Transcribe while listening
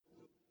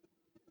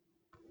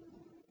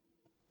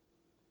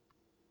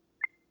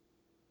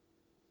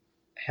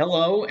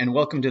Hello and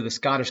welcome to the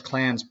Scottish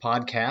Clans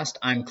podcast.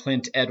 I'm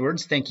Clint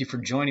Edwards. Thank you for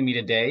joining me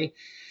today.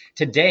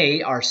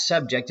 Today, our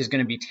subject is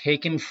going to be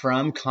taken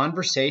from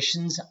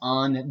conversations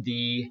on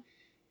the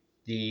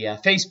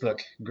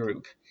Facebook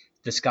group,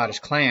 the Scottish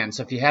Clan.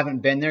 So if you haven't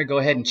been there, go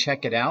ahead and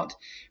check it out.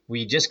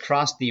 We just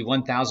crossed the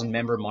 1,000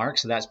 member mark,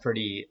 so that's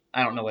pretty,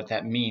 I don't know what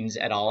that means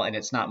at all, and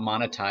it's not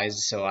monetized,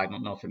 so I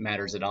don't know if it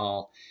matters at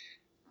all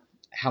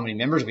how many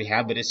members we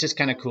have, but it's just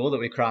kind of cool that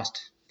we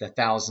crossed the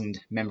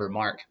 1,000 member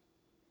mark.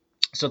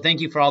 So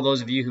thank you for all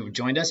those of you who've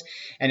joined us,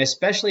 and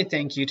especially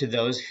thank you to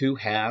those who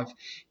have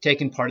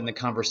taken part in the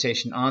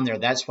conversation on there.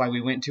 That's why we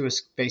went to a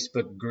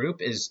Facebook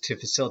group, is to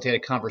facilitate a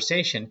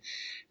conversation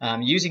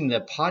using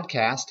the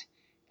podcast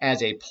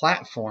as a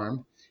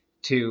platform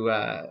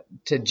to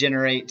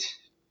generate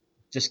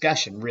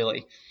discussion,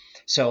 really.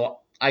 So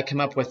I come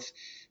up with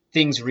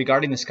things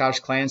regarding the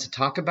Scottish clans to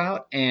talk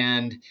about,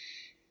 and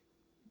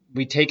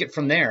we take it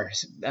from there.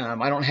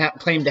 I don't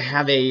claim to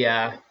have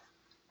a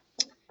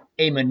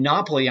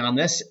monopoly on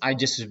this. I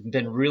just have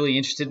been really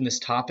interested in this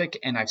topic,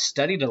 and I've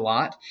studied a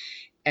lot,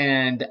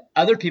 and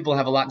other people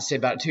have a lot to say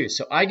about it too.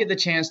 So I get the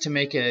chance to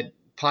make a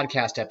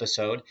podcast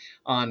episode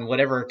on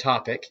whatever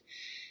topic,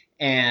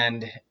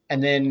 and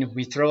then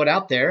we throw it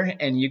out there,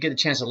 and you get a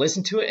chance to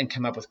listen to it and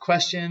come up with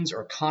questions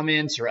or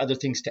comments or other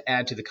things to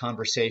add to the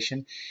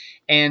conversation.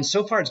 And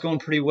so far, it's going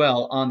pretty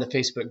well on the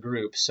Facebook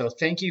group. So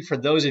thank you for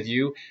those of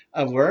you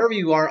of wherever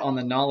you are on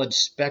the knowledge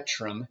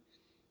spectrum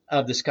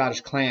of the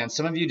Scottish clan.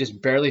 Some of you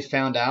just barely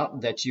found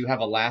out that you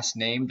have a last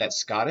name that's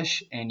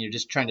Scottish, and you're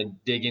just trying to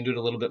dig into it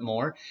a little bit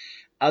more.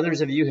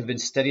 Others of you have been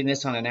studying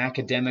this on an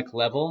academic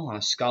level, on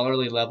a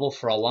scholarly level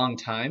for a long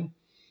time.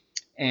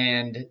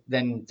 And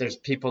then there's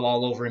people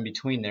all over in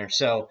between there.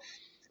 So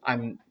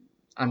I'm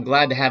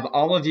glad to have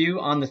all of you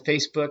on the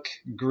Facebook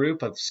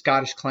group of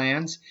Scottish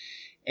clans,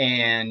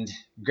 and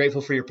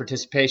grateful for your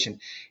participation.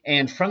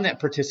 And from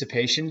that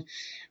participation,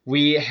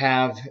 we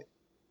have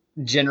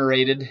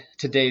generated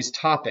today's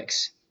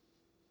topics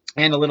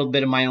and a little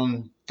bit of my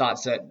own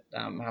thoughts that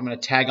I'm going to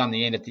tag on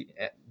the end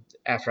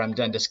after I'm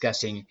done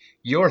discussing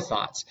your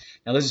thoughts.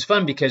 Now, this is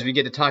fun because we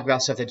get to talk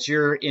about stuff that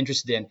you're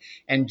interested in,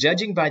 and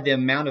judging by the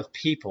amount of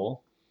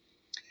people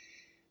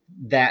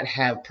that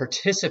have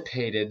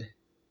participated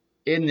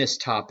in this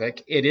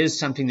topic, it is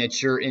something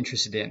that you're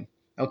interested in.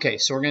 Okay,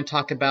 so we're going to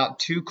talk about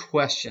two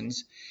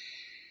questions.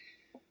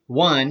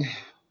 One,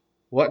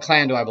 what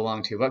clan do I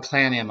belong to? What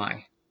clan am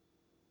I?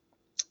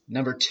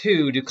 Number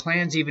two, do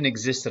clans even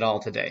exist at all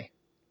today?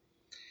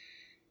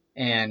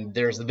 And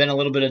there's been a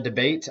little bit of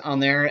debate on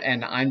there,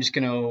 and I'm just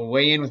going to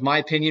weigh in with my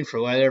opinion for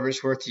whatever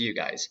it's worth to you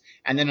guys.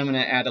 And then I'm going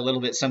to add a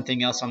little bit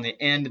something else on the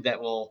end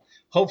that will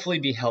hopefully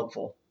be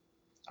helpful.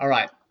 All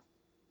right.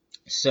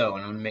 So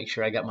I'm going to make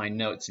sure I got my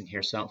notes in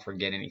here so I don't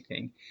forget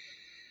anything.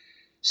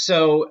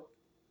 So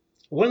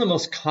one of the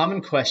most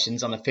common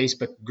questions on the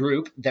Facebook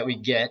group that we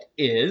get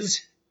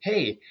is,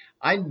 hey,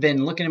 I've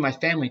been looking at my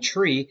family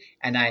tree,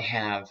 and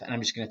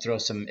I'm just going to throw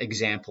some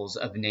examples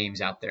of names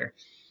out there.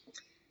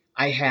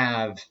 I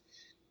have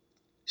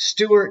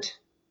Stuart,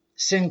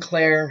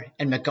 Sinclair,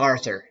 and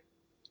MacArthur.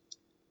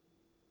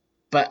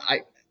 But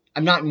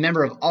I'm not a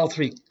member of all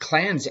three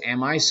clans,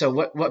 am I? So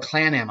what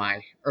clan am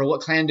I? Or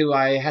what clan do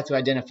I have to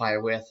identify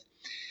with?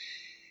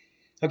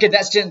 Okay,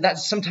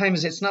 that's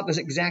sometimes it's not the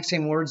exact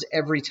same words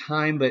every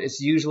time, but it's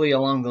usually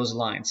along those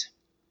lines.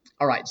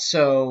 All right,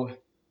 so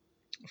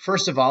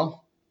first of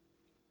all,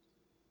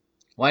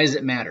 why does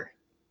it matter?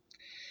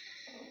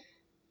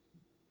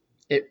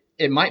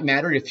 It might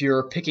matter if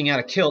you're picking out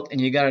a kilt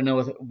and you got to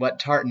know what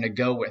tartan to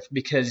go with,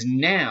 because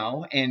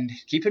now, and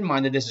keep in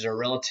mind that this is a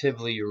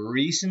relatively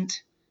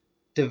recent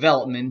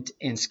development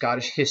in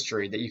Scottish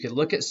history, that you could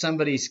look at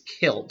somebody's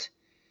kilt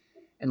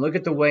and look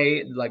at the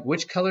way, like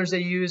which colors they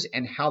use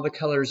and how the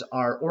colors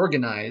are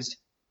organized,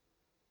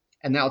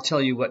 and that'll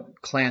tell you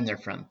what clan they're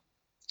from.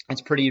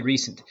 That's pretty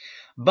recent,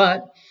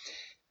 but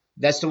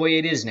that's the way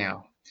it is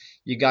now.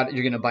 You're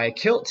going to buy a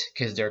kilt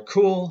because they're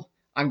cool.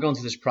 I'm going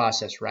through this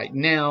process right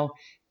now,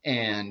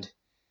 and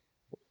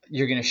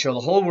you're going to show the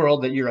whole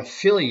world that you're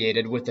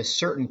affiliated with a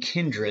certain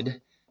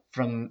kindred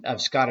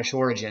of Scottish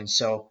origin.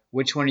 So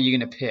which one are you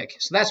going to pick?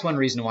 So that's one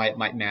reason why it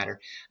might matter.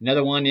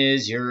 Another one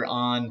is you're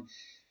on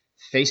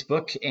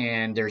Facebook,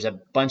 and there's a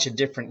bunch of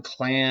different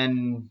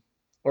clan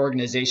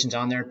organizations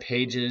on there,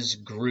 pages,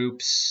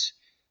 groups,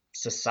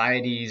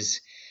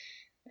 societies,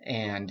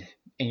 and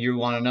you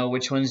want to know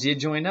which ones you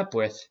join up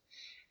with.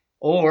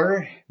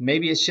 Or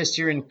maybe it's just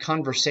you're in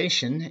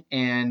conversation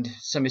and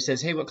somebody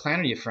says, hey, what clan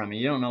are you from? And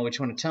you don't know which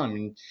one to tell them.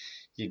 And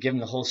you give them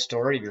the whole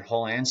story of your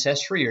whole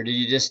ancestry, or do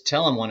you just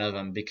tell them one of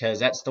them because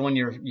that's the one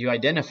you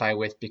identify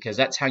with, because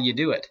that's how you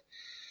do it?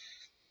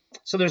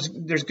 So there's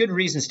good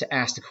reasons to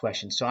ask the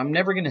question. So I'm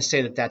never going to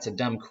say that that's a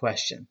dumb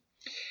question.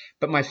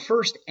 But my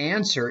first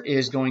answer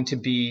is going to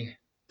be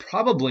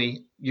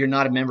probably you're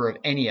not a member of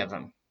any of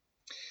them.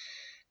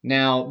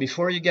 Now,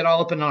 before you get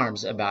all up in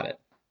arms about it,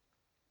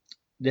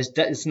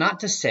 it's not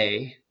to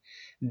say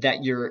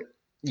that you're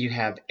you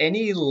have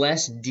any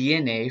less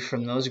DNA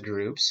from those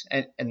groups,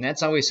 and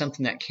that's always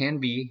something that can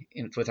be,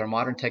 with our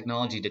modern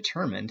technology,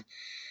 determined,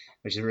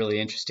 which is really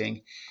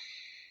interesting.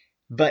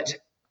 But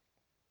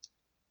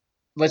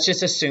let's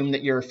just assume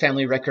that your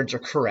family records are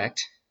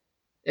correct.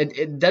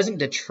 It doesn't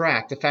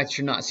detract the fact that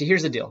you're not. See,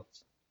 here's the deal.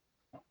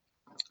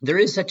 There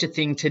is such a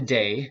thing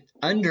today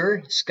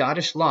under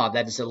Scottish law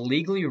that is a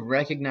legally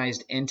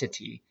recognized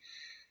entity.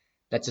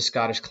 That's a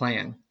Scottish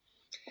clan.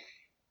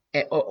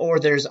 Or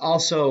there's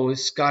also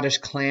Scottish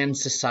clan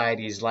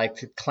societies like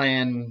the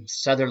Clan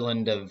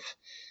Sutherland of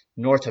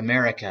North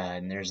America,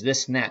 and there's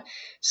this and that.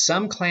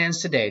 Some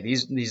clans today,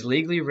 these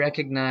legally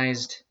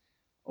recognized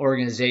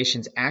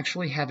organizations,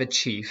 actually have a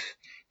chief,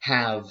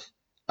 have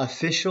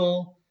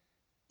official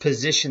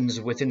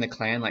positions within the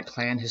clan, like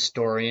clan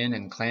historian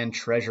and clan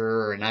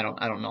treasurer, and I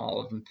don't know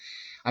all of them.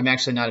 I'm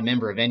actually not a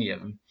member of any of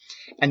them.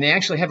 And they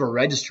actually have a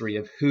registry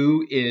of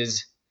who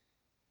is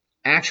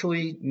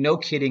actually, no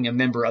kidding, a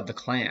member of the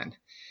clan.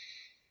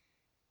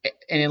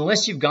 And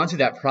unless you've gone through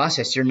that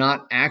process, you're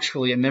not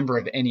actually a member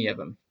of any of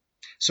them.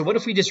 So what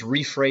if we just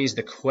rephrase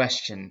the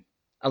question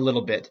a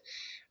little bit?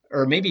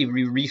 Or maybe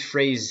we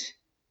rephrase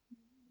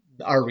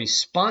our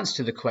response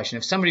to the question.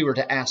 If somebody were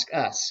to ask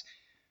us,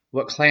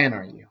 what clan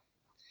are you?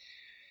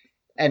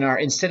 And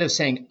instead of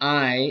saying,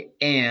 I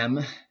am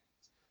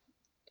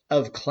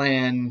of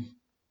Clan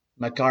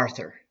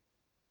MacArthur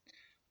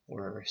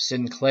or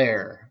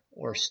Sinclair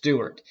or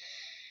Stewart,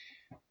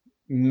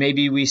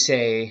 maybe we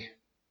say,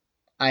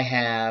 I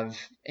have,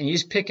 and you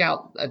just pick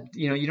out,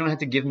 you don't have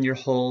to give them your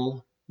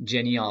whole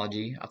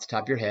genealogy off the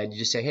top of your head. You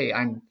just say, hey,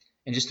 and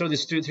just throw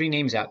these three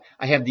names out.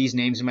 I have these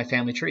names in my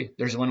family tree.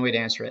 There's one way to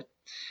answer it.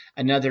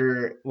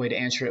 Another way to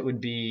answer it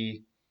would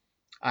be,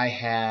 I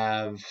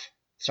have,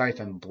 sorry if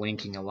I'm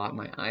blinking a lot.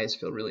 My eyes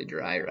feel really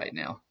dry right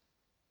now.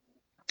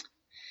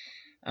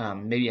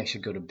 Maybe I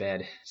should go to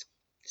bed.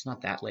 It's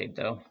not that late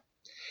though.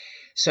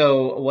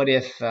 So what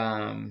if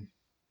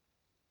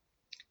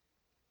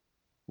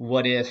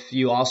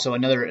you also,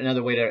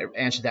 another way to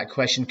answer that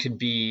question could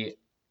be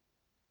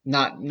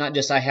not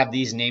just I have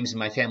these names in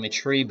my family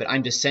tree, but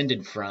I'm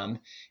descended from,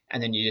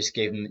 and then you just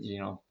gave them,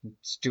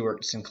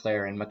 Stewart,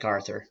 Sinclair, and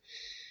MacArthur.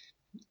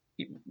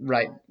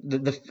 Right.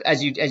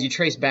 As you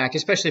trace back,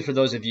 especially for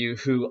those of you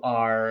who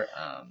are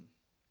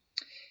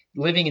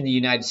living in the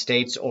United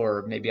States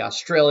or maybe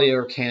Australia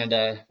or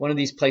Canada, one of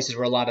these places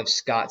where a lot of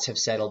Scots have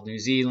settled, New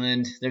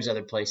Zealand, there's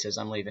other places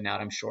I'm leaving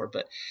out, I'm sure,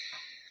 but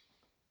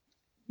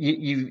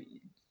you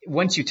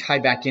once you tie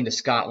back into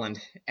Scotland,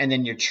 and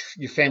then your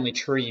family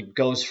tree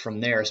goes from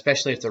there,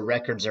 especially if the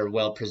records are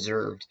well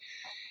preserved.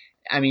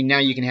 I mean, now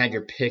you can have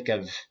your pick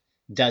of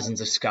dozens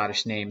of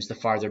Scottish names the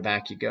farther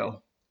back you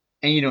go.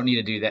 And you don't need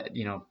to do that,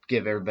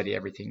 give everybody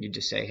everything. You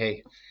just say,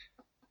 hey,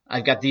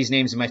 I've got these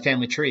names in my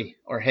family tree.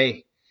 Or,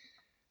 hey,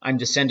 I'm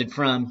descended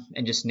from,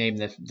 and just name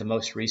the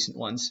most recent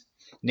ones.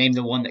 Name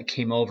the one that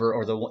came over,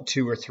 or the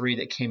two or three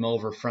that came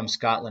over from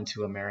Scotland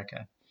to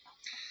America.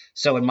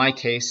 So in my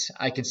case,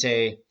 I could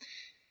say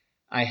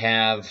I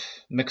have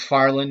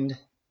McFarland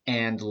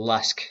and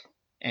Lusk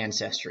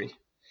ancestry.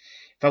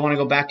 If I want to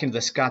go back into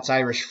the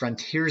Scots-Irish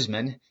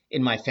frontiersmen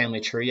in my family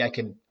tree, I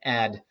could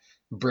add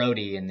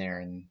Brodie in there,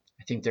 and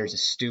I think there's a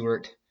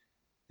Stewart,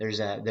 there's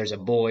a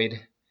Boyd.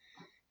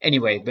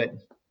 Anyway, but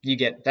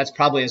that's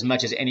probably as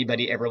much as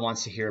anybody ever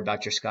wants to hear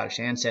about your Scottish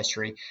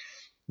ancestry,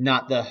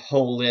 not the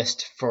whole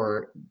list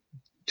for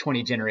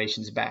 20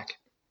 generations back.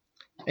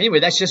 Anyway,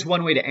 that's just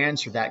one way to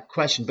answer that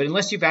question. But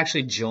unless you've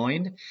actually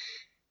joined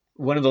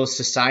one of those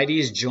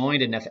societies,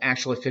 joined an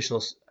actual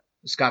official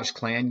Scottish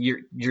clan,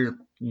 you're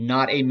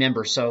not a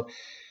member. So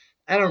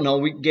I don't know,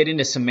 we get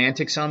into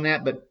semantics on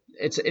that, but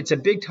it's a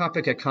big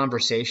topic of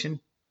conversation.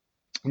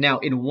 Now,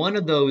 in one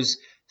of those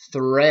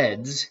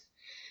threads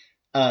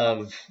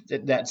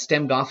that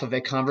stemmed off of a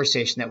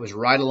conversation that was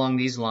right along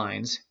these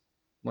lines,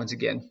 once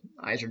again,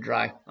 eyes are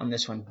dry on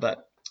this one,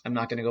 but I'm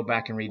not going to go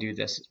back and redo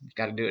this.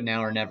 Got to do it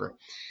now or never.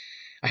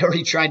 I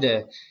already tried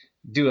to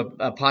do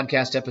a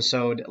podcast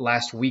episode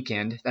last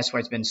weekend. That's why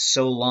it's been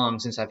so long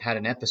since I've had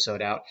an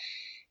episode out.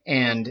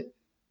 And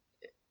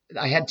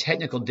I had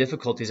technical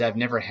difficulties I've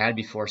never had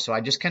before, so I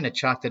just kind of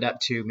chalked it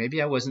up to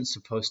maybe I wasn't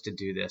supposed to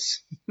do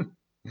this.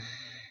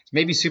 It's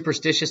maybe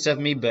superstitious of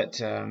me, but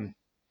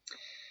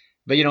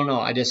you don't know.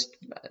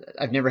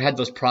 I've never had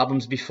those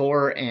problems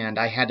before, and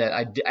I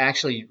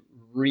actually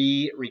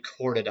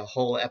re-recorded a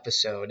whole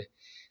episode.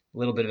 A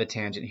little bit of a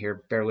tangent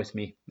here. Bear with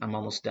me. I'm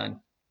almost done.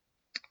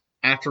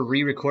 After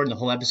re-recording the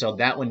whole episode,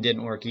 that one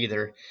didn't work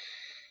either.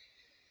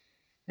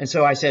 And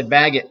so I said,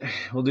 bag it.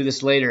 We'll do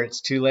this later. It's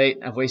too late.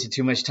 I've wasted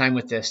too much time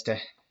with this to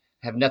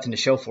have nothing to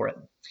show for it.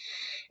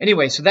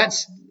 Anyway, so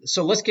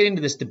let's get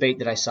into this debate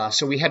that I saw.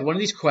 So we had one of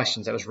these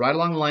questions that was right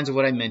along the lines of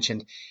what I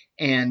mentioned,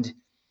 and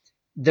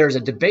there's a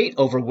debate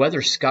over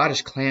whether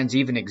Scottish clans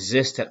even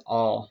exist at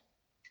all.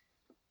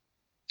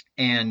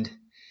 And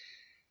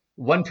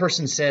one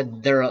person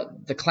said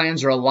the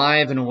clans are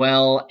alive and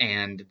well,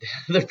 and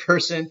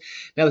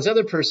this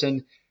other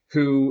person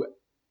who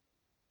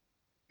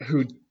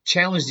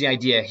challenged the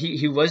idea.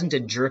 He wasn't a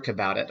jerk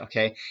about it.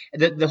 Okay,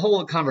 the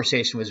whole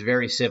conversation was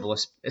very civil,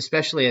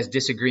 especially as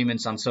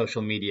disagreements on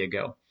social media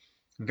go.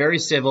 Very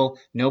civil.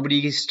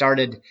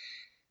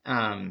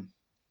 Um,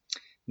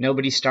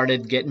 nobody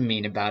started getting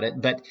mean about it,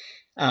 but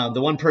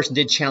the one person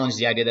did challenge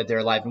the idea that they're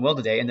alive and well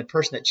today, and the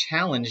person that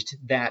challenged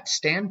that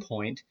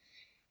standpoint,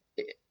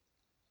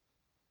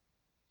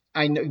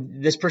 I know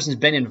this person's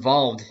been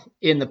involved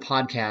in the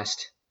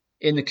podcast,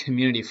 in the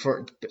community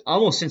for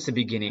almost since the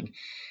beginning.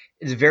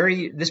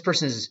 This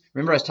person is,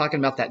 remember I was talking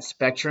about that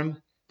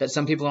spectrum that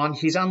some people are on?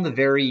 He's on the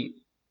very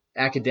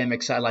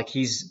academic side. Like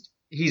he's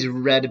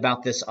read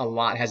about this a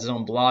lot, has his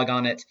own blog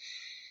on it,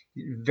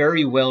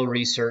 very well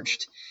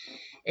researched.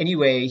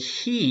 Anyway,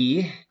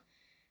 he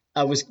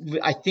was,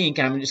 I think,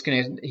 and I'm just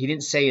going to, he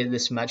didn't say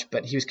this much,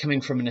 but he was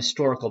coming from an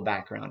historical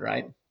background,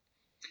 right?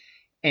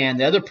 And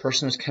the other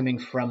person was coming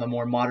from a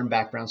more modern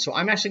background. So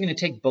I'm actually going to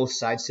take both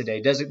sides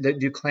today.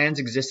 Do clans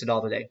exist at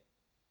all today?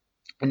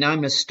 And now I'm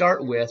going to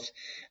start with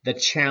the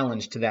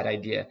challenge to that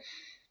idea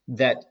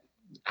that,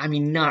 I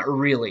mean, not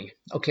really.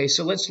 Okay,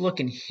 so let's look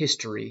in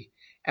history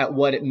at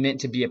what it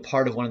meant to be a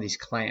part of one of these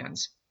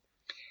clans.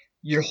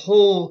 Your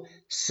whole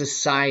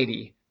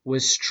society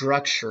was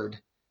structured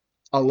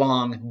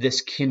along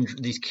these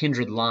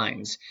kindred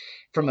lines,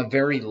 from a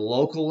very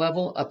local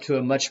level up to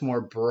a much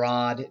more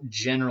broad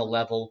general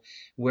level,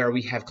 where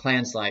we have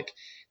clans like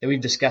that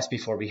we've discussed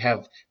before. We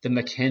have the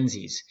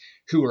Mackenzies,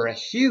 who were a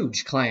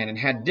huge clan and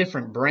had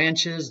different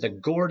branches, the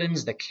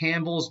Gordons, the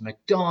Campbells,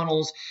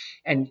 McDonalds,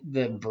 and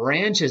the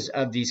branches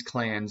of these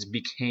clans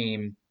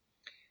became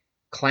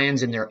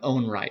clans in their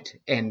own right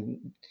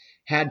and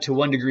had, to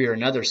one degree or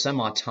another, some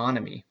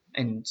autonomy.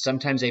 And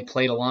sometimes they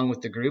played along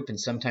with the group and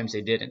sometimes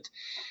they didn't.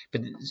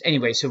 But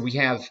anyway, so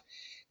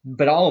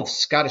but all of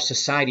Scottish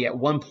society at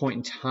one point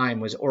in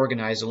time was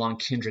organized along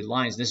kindred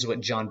lines. This is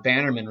what John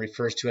Bannerman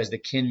refers to as the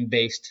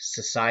kin-based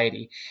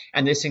society.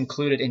 And this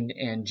included,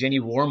 and Jenny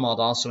Wormald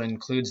also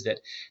includes, that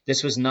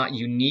this was not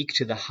unique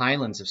to the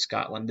Highlands of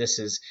Scotland.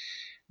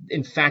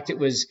 In fact, it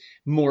was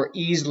more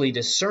easily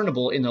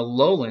discernible in the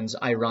Lowlands,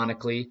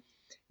 ironically,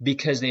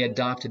 because they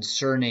adopted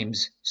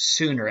surnames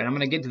sooner. And I'm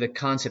going to get to the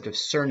concept of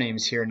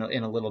surnames here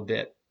in a little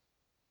bit.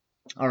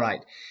 All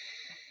right.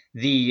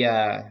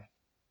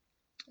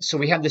 So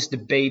we have this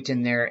debate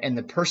in there, and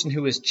the person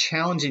who is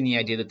challenging the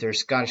idea that there are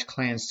Scottish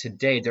clans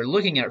today, they're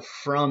looking at it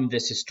from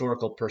this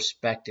historical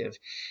perspective.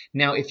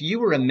 Now, if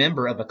you were a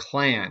member of a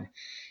clan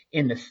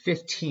in the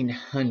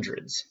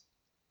 1500s,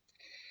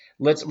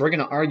 we're going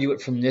to argue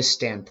it from this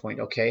standpoint,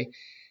 okay?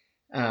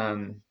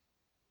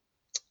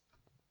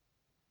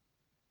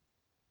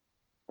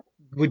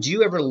 Would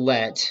you ever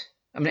I'm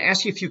going to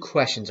ask you a few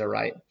questions, all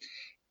right?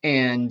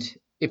 And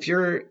if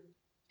your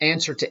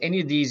answer to any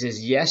of these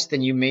is yes,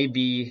 then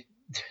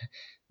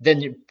then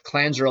your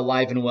clans are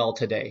alive and well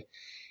today.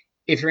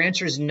 If your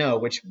answer is no,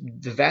 which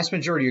the vast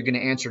majority are going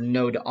to answer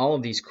no to all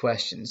of these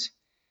questions,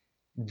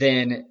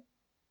 then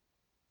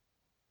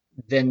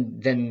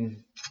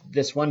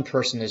this one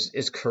person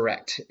is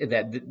correct,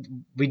 that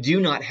we do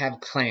not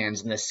have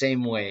clans in the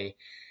same way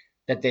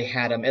that they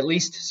had them, at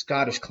least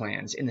Scottish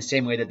clans, in the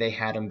same way that they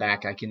had them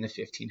back like in the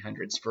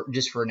 1500s,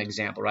 for an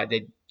example, right?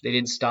 They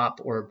didn't stop,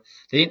 or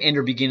they didn't end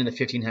or begin in the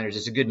 1500s.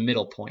 It's a good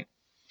middle point.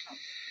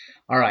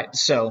 All right,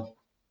 so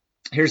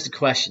here's the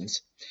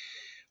questions.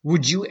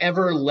 Would you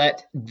ever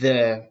let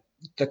the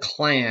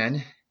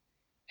clan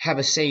have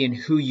a say in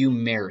who you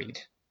married?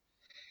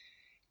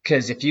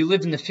 Because if you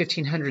lived in the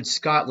 1500s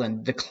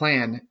Scotland, the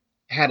clan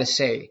had a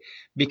say,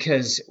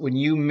 because when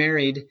you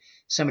married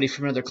somebody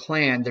from another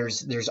clan,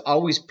 there's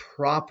always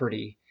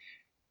property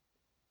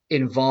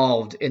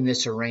involved in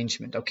this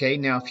arrangement. Okay,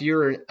 now if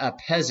you're a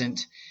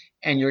peasant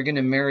and you're going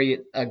to marry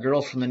a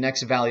girl from the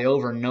next valley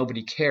over and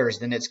nobody cares,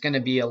 then it's going to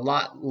be a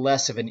lot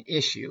less of an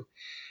issue.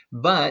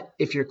 But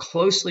if you're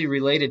closely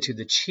related to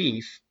the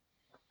chief,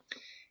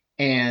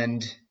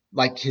 and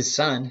like his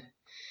son,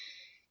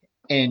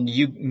 and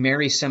you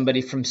marry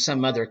somebody from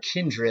some other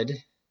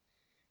kindred,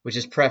 which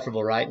is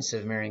preferable, right? Instead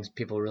of marrying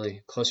people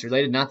really close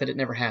related, not that it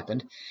never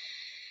happened,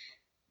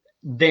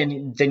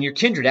 then your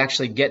kindred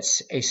actually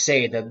gets a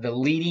say.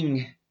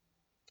 The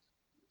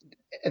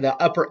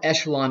upper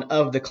echelon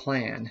of the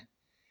clan,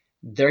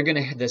 they're going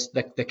to have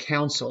the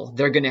council,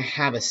 they're going to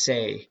have a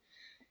say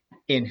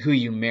in who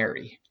you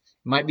marry.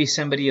 Might be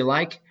somebody you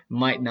like,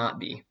 might not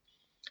be.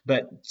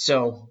 But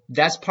so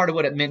that's part of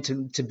what it meant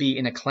to be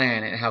in a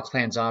clan and how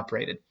clans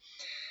operated.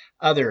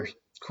 Other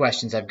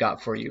questions I've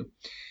got for you.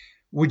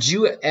 Would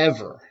you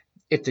ever,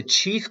 if the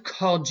chief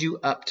called you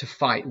up to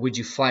fight, would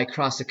you fly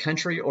across the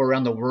country or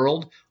around the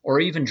world, or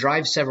even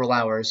drive several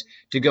hours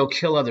to go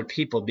kill other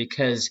people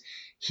because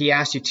he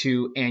asked you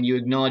to, and you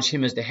acknowledge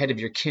him as the head of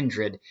your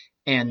kindred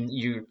and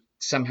you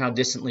somehow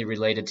distantly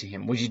related to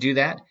him? Would you do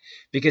that?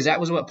 Because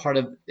that's what part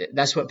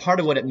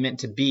of what it meant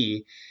to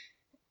be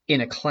in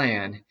a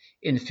clan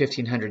in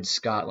 1500s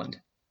Scotland.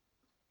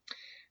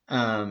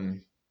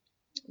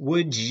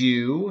 Would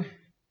you?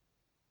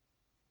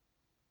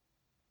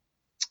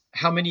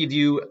 How many of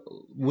you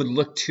would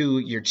look to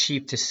your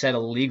chief to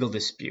settle legal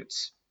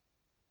disputes?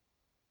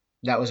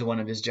 That was one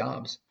of his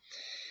jobs.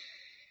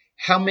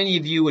 How many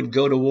of you would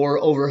go to war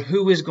over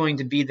who is going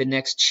to be the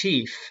next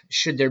chief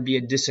should there be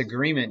a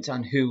disagreement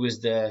on who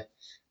was the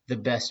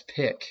best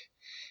pick?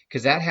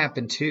 Because that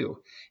happened too.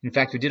 In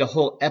fact, we did a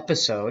whole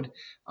episode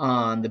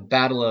on the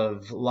Battle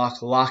of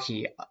Loch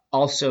Lochy,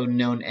 also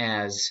known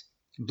as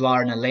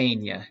Blar na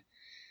Leine.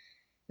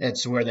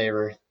 That's where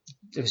it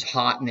was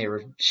hot and they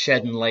were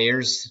shedding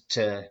layers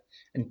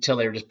until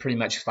they were just pretty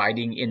much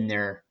fighting in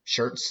their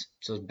shirts.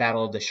 So it was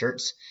Battle of the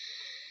Shirts.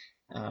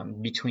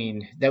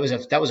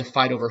 That was a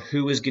fight over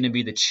who was going to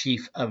be the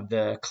chief of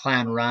the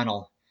Clan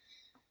Ranal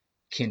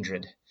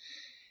kindred.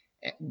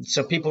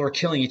 So people were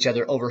killing each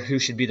other over who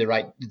should be the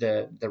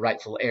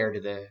rightful heir to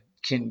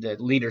the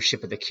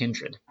leadership of the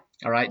kindred.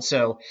 All right,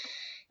 so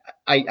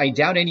I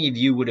doubt any of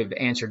you would have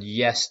answered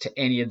yes to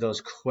any of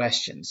those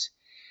questions.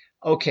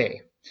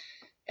 Okay,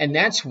 and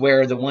that's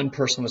where the one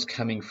person was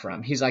coming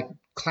from. He's like,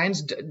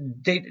 clans.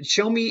 They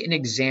show me an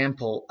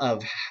example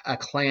of a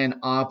clan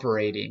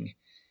operating.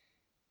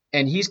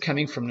 And he's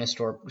coming from an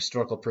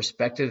historical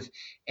perspective,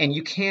 and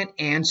you can't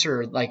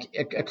answer like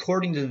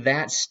according to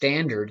that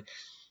standard.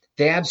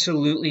 They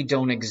absolutely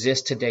don't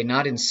exist today,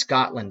 not in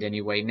Scotland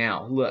anyway.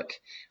 Now, look,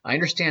 I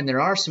understand there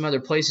are some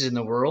other places in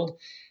the world,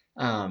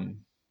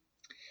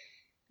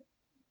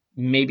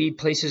 maybe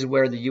places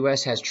where the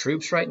U.S. has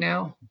troops right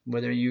now.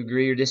 Whether you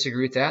agree or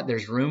disagree with that,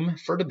 there's room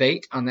for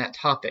debate on that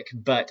topic.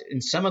 But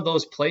in some of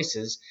those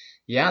places,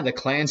 yeah, the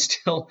clan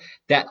still,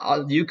 that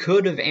you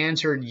could have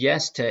answered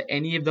yes to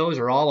any of those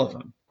or all of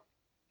them,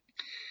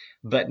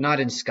 but not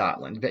in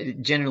Scotland.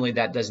 But generally,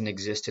 that doesn't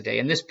exist today.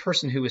 And this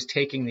person who was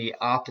taking the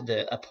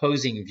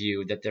opposing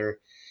view that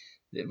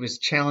was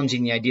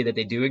challenging the idea that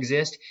they do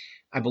exist,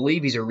 I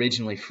believe he's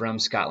originally from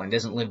Scotland.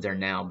 Doesn't live there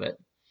now, but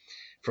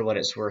for what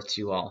it's worth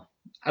to you all,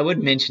 I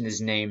would mention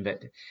his name,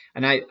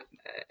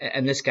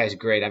 and this guy's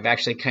great. I've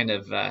actually kind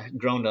of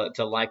grown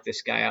to like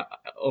this guy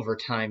over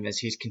time as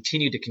he's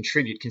continued to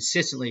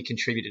consistently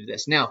contributed to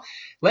this. Now,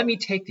 let me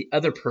take the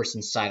other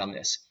person's side on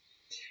this,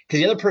 because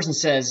the other person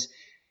says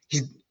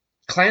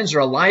clans are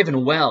alive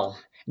and well.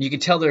 And you can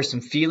tell there's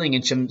some feeling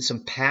and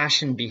some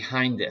passion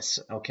behind this.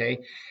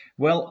 Okay,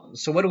 well,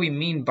 so what do we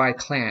mean by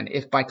clan?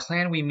 If by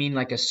clan we mean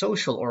like a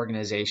social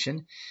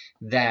organization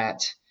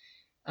that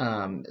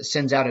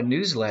sends out a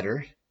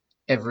newsletter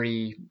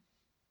every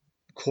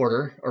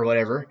quarter or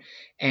whatever,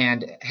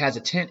 and has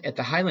a tent at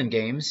the Highland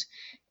Games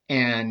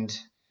and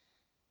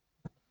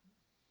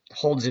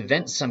holds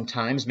events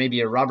sometimes,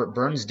 maybe a Robert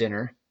Burns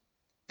dinner,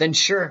 then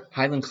sure,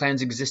 Highland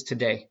clans exist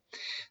today.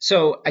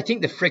 So I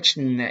think the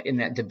friction in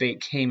that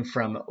debate came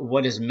from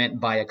what is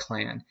meant by a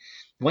clan.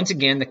 Once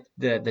again,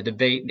 the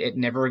debate, it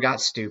never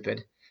got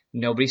stupid.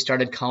 Nobody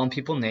started calling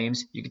people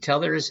names. You could tell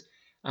there's,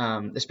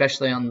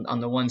 especially on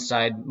the one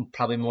side,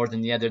 probably more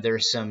than the other,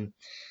 there's some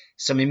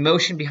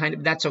emotion behind it,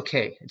 but that's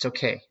okay. It's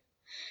okay.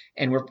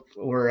 And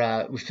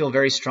we feel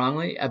very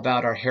strongly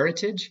about our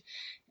heritage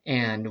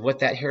and what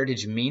that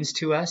heritage means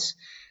to us.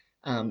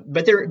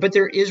 But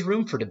there is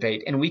room for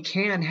debate, and we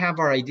can have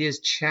our ideas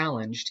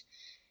challenged.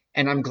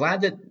 And I'm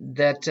glad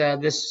that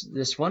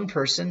this one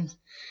person,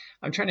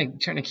 I'm trying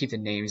to keep the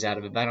names out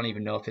of it, but I don't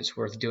even know if it's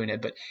worth doing it.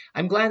 But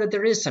I'm glad that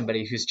there is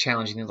somebody who's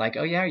challenging it, like,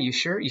 oh yeah, are you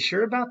sure? You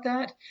sure about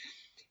that?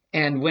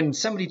 And when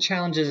somebody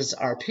challenges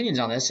our opinions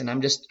on this, and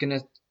I'm just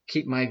gonna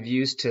keep my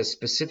views to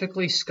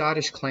specifically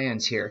Scottish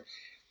clans here.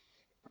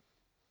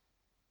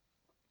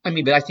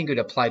 But I think it would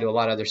apply to a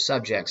lot of other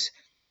subjects.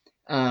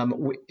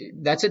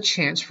 That's a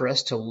chance for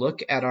us to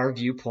look at our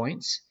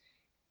viewpoints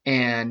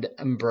and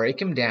break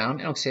them down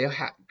and say,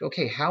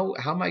 okay, how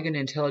am I going to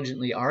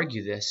intelligently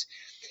argue this?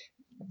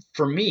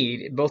 For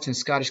me, both in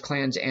Scottish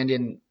clans and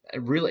in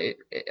really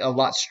a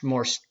lot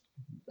more,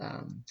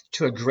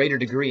 to a greater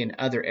degree in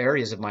other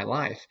areas of my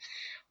life,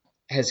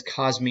 has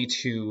caused me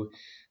to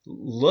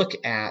look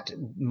at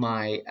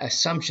my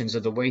assumptions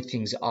of the way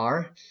things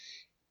are.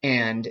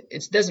 And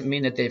it doesn't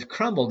mean that they've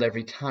crumbled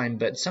every time,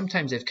 but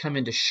sometimes they've come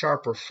into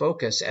sharper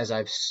focus as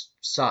I've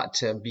sought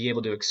to be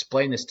able to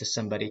explain this to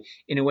somebody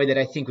in a way that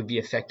I think would be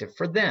effective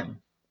for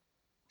them.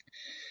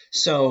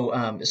 So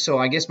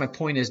I guess my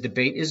point is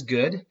debate is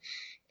good,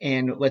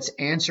 and let's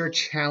answer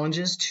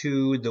challenges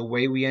to the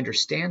way we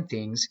understand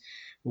things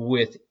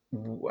with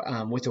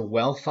a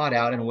well thought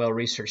out and well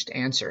researched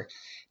answer.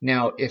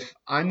 Now, if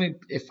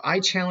I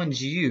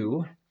challenge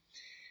you,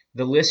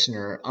 the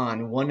listener,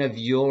 on one of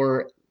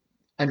your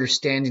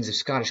understandings of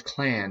Scottish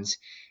clans,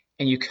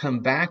 and you come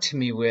back to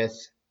me with,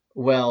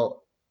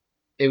 well,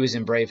 it was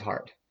in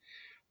Braveheart,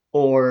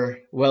 or,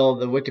 well,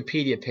 the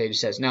Wikipedia page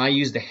says. Now, I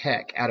use the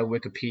heck out of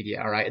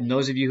Wikipedia, all right? And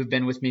those of you who've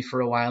been with me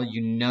for a while, you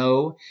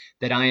know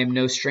that I am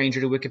no stranger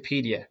to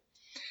Wikipedia.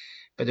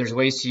 But there's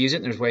ways to use it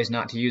and there's ways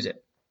not to use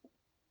it.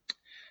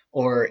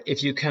 Or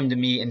if you come to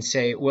me and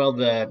say, well,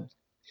 the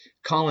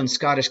Collins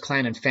Scottish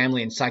Clan and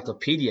Family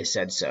Encyclopedia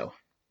said so.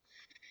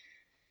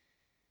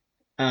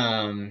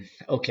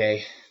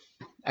 Okay.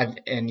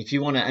 And if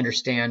you want to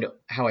understand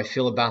how I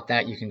feel about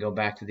that, you can go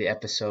back to the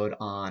episode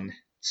on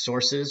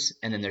sources,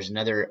 and then there's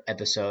another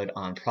episode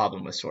on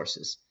problem with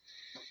sources.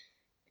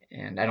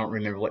 and I don't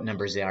remember what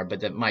numbers they are,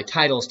 but my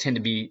titles tend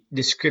to be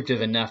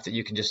descriptive enough that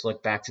you can just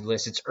look back to the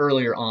list. It's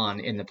earlier on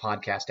in the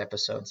podcast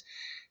episodes.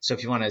 So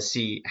if you want to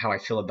see how I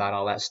feel about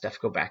all that stuff,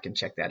 go back and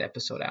check that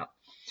episode out.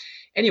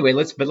 Anyway,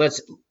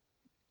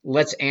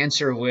 let's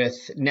answer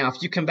with, now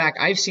if you come back,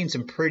 I've seen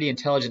some pretty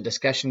intelligent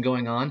discussion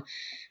going on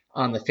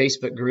the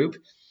Facebook group,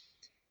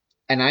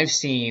 and I've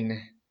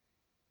seen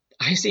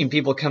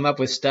people come up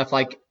with stuff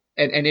like,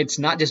 and it's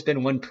not just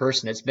been one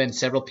person, it's been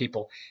several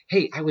people.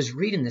 Hey, I was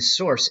reading this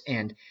source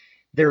and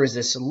there is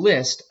this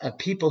list of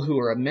people who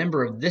are a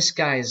member of this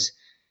guy's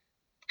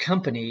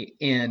company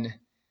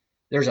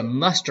there's a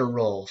muster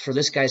roll for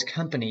this guy's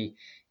company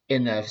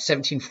in the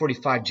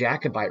 1745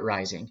 Jacobite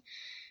Rising.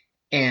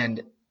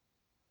 And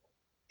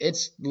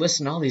it's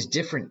listing all these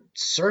different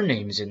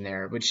surnames in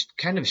there, which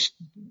kind of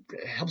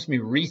helps me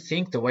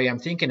rethink the way I'm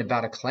thinking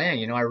about a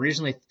clan. I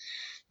originally,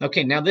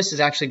 okay, now this is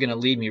actually going to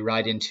lead me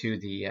right into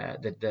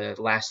the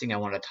last thing I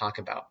want to talk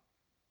about,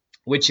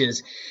 which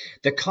is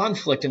the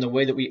conflict in the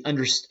way that we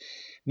understand,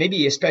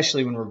 maybe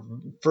especially when we're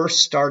first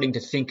starting to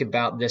think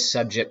about this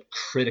subject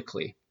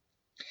critically.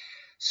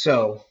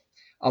 So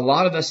a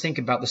lot of us think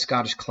about the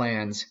Scottish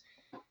clans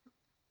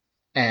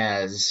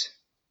as,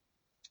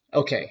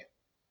 okay,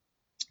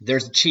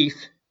 there's a chief.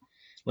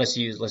 What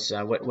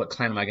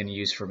clan am I going to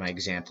use for my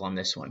example on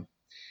this one?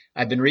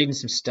 I've been reading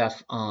some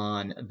stuff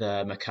on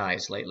the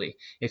Mackays lately.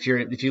 If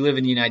you live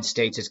in the United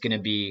States, it's going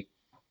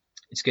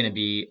to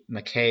be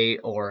Mackay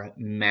or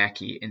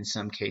Mackie in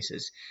some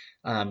cases.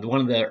 One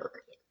of the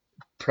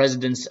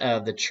presidents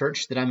of the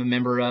church that I'm a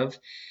member of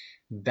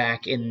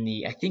back in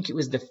I think it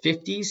was the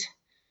 50s,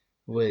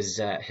 was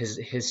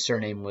his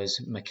surname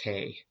was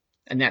Mackay,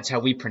 and that's how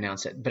we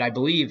pronounce it. But I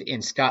believe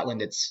in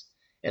Scotland, it's,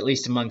 at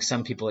least among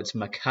some people, it's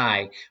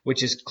Mackay,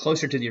 which is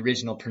closer to the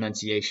original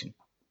pronunciation.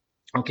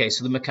 Okay,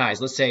 so the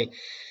Mackays, let's say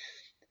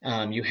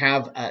you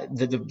have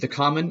the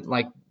common,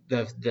 like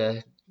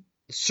the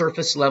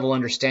surface level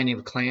understanding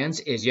of clans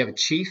is you have a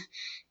chief,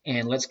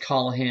 and let's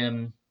call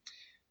him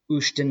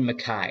Ushton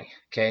Mackay.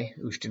 Okay,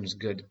 Ushton's a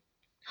good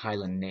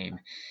Highland name.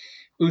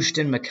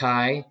 Ushton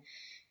Mackay.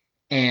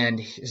 And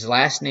his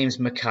last name's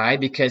Mackay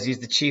because he's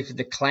the chief of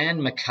the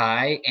clan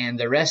Mackay, and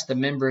the rest of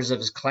the members of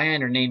his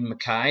clan are named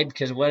Mackay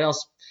because what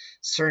else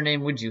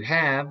surname would you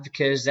have?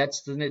 Because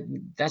that's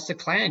the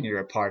clan you're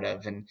a part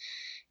of. And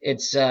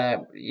it's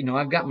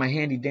I've got my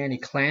handy dandy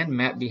clan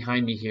map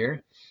behind me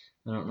here.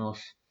 I don't know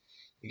if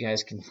you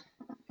guys can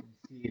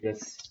see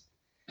this.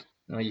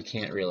 No, you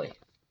can't really.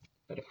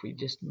 But if we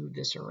just move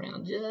this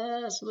around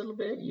just a little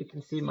bit, you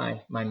can see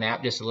my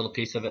map, just a little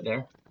piece of it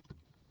there.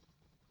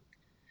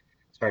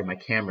 Sorry, my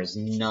camera's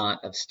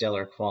not of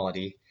stellar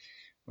quality,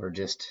 or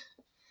just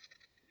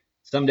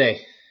someday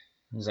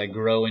as I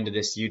grow into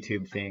this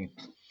YouTube thing.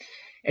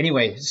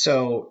 Anyway,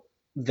 so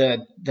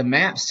the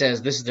map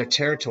says this is their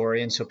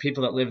territory, and so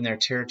people that live in their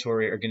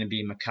territory are going to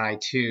be Mackay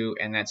too,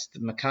 and that's the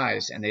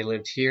Mackays, and they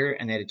lived here,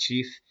 and they had a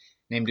chief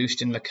named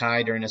Ushton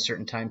Mackay during a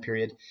certain time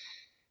period.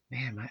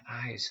 Man, my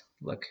eyes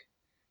look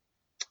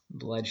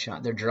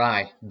bloodshot. They're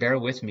dry. Bear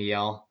with me,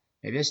 y'all.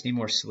 Maybe I just need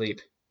more sleep.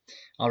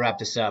 I'll wrap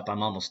this up.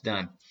 I'm almost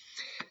done.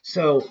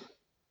 So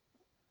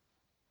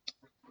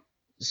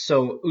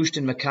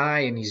Ushton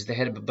Mackay, and he's the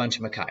head of a bunch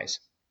of Mackays.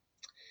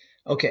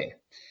 Okay,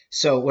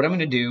 so what I'm going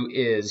to do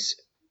is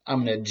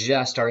I'm going to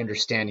adjust our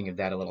understanding of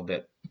that a little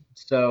bit.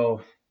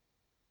 So,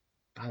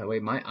 by the way,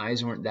 my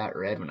eyes weren't that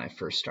red when I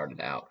first started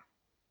out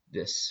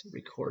this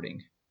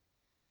recording.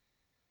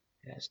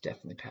 Yeah, it's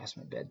definitely past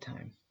my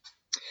bedtime.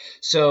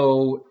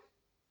 So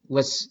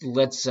let's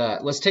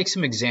take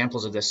some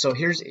examples of this. So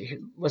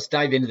let's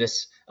dive into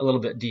this a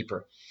little bit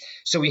deeper.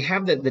 So we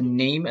have the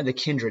name of the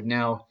kindred.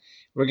 Now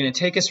we're going to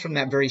take us from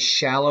that very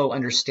shallow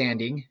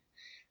understanding,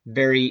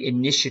 very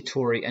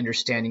initiatory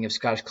understanding of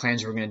Scottish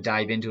clans. We're going to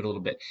dive into it a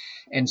little bit.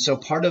 And so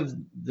part of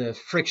the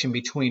friction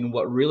between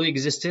what really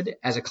existed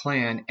as a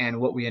clan and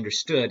what we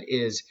understood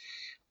is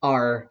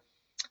our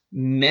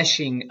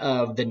meshing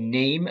of the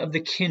name of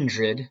the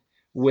kindred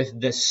with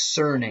the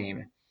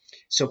surname.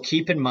 So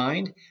keep in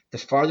mind, the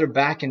farther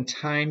back in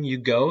time you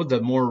go, the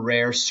more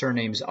rare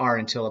surnames are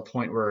until a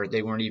point where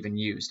they weren't even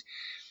used.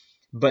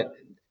 But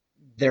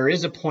there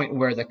is a point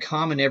where the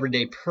common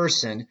everyday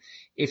person,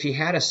 if he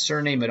had a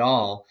surname at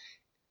all,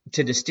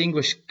 to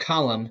distinguish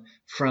Cullum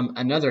from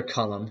another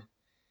Cullum,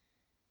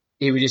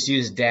 he would just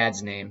use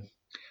dad's name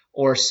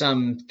or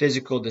some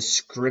physical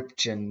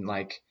description.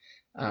 Like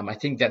I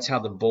think that's how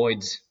the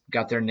Boyds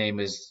got their name.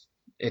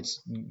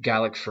 It's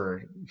Gaelic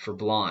for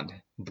blonde,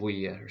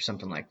 Buia or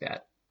something like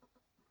that.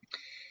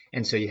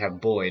 And so you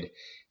have Boyd,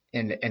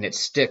 and it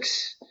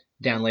sticks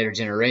down later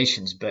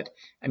generations. But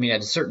I mean,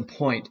 at a certain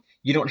point,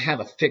 you don't have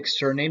a fixed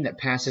surname that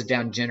passes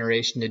down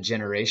generation to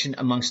generation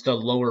amongst the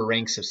lower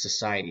ranks of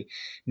society.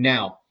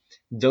 Now,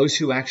 those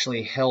who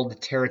actually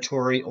held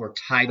territory or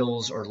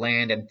titles or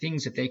land and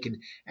things that they could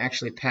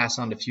actually pass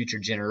on to future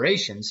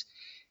generations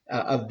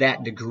of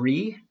that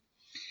degree.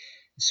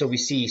 So we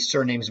see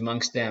surnames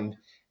amongst them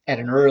at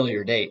an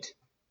earlier date.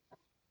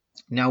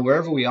 Now,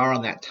 wherever we are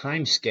on that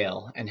time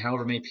scale and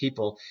however many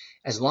people,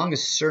 as long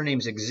as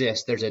surnames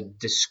exist, there's a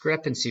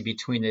discrepancy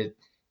between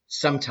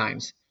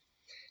sometimes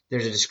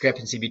there's a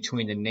discrepancy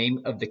between the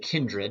name of the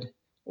kindred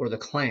or the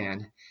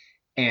clan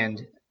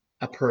and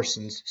a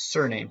person's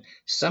surname.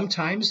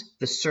 Sometimes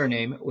the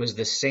surname was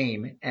the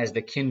same as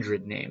the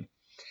kindred name,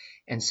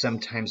 and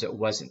sometimes it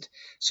wasn't.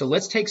 So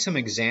let's take some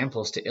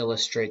examples to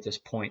illustrate this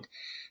point.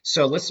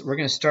 So we're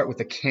going to start with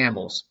the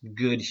Campbells,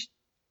 good,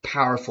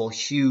 powerful,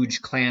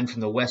 huge clan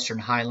from the Western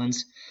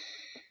Highlands.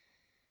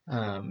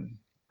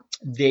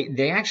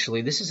 They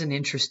actually, this is an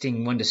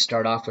interesting one to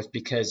start off with,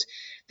 because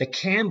the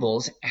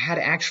Campbells had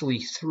actually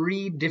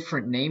 3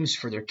 different names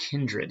for their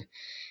kindred.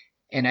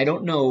 And I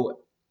don't know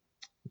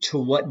to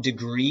what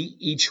degree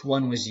each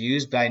one was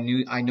used, but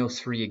I know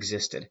 3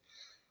 existed.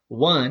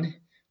 One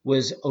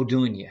was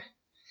Odunia.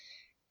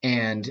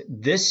 And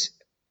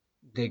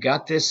they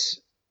got this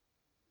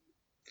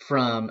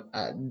from,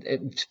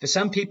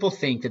 some people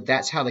think that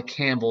that's how the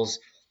Campbells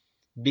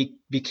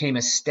became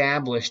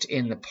established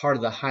in the part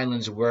of the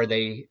Highlands where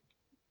they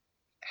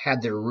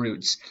had their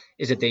roots,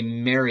 is that they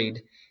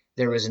married.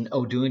 There was an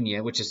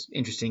Odunia, which is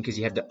interesting because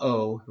you have the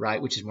O,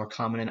 right, which is more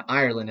common in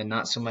Ireland and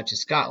not so much in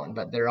Scotland,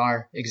 but there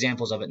are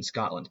examples of it in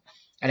Scotland.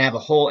 And I have a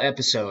whole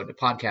episode, a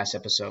podcast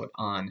episode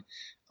on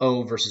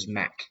O versus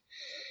Mac.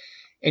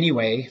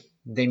 Anyway,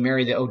 they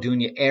marry the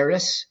Odunia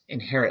heiress,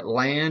 inherit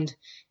land,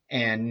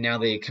 and now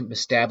they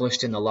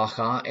established in the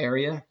Locha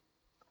area.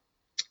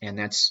 And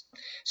that's,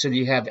 so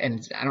you have,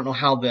 and I don't know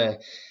how the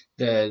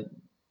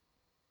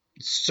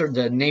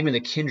name of the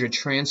kindred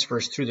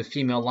transfers through the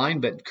female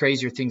line, but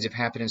crazier things have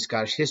happened in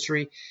Scottish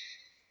history.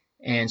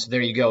 And so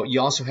there you go.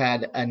 You also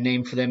had a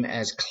name for them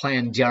as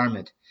Clan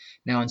Diarmid.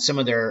 Now, in some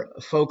of their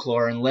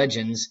folklore and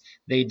legends,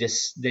 they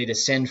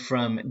descend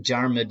from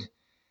Diarmid,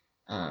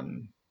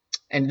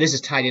 and this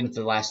is tied in with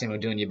the last name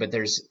Odunia, but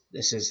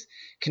this is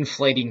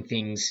conflating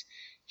things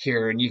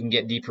here, and you can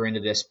get deeper into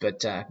this. But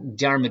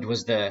Diarmid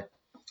was the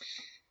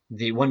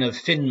one of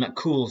Finn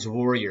MacCool's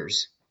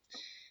warriors,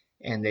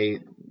 and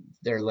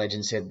their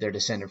legend said they're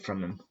descended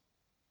from him.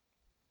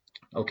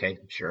 Okay,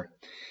 sure.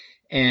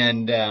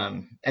 And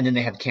then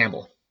they have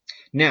Campbell.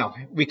 Now,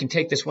 we can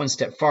take this one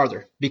step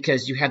farther,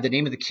 because you have the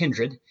name of the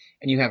kindred,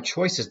 and you have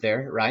choices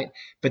there, right?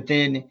 But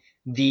then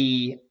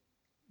the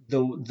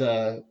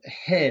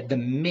head, the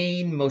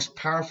main, most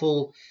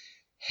powerful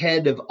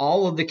head of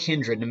all of the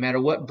kindred, no matter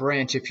what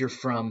branch, if you're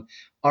from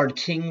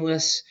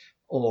Ardkinglas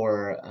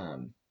or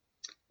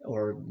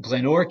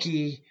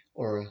Glenorchy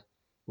or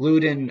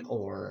Loudon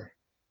or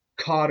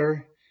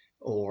Cotter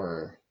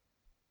or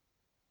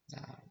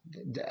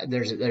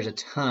there's a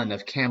ton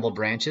of Campbell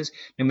branches,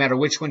 no matter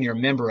which one you're a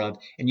member of,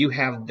 and you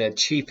have the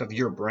chief of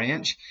your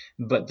branch.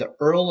 But the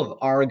Earl of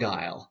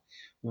Argyll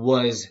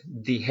was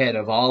the head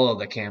of all of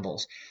the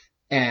Campbells,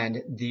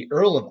 and the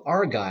Earl of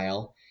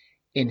Argyll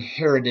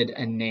inherited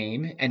a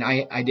name, and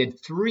I did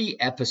 3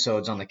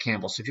 episodes on the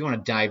Campbells. So if you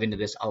want to dive into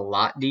this a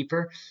lot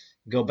deeper,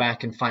 go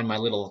back and find my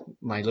little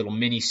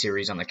mini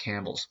series on the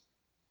Campbells.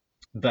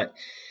 But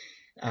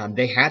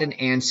they had an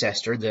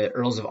ancestor, the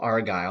Earls of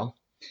Argyll,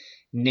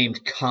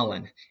 named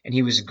Cullen, and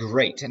he was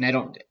great.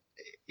 And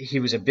he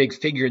was a big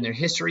figure in their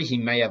history. He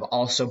may have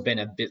also been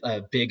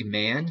a big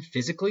man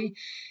physically.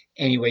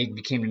 Anyway,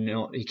 he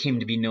came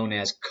to be known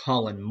as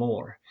Colin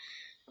More,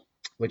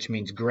 which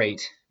means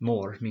great.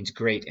 More means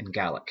great in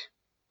Gaelic.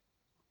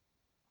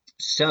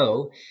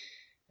 So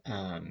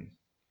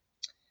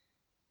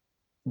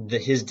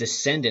his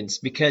descendants,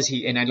 because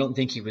and I don't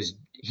think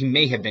he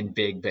may have been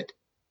big, but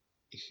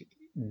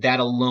that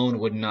alone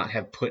would not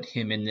have put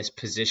him in this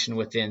position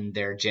within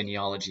their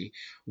genealogy,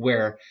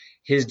 where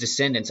his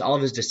descendants, all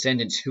of his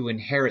descendants who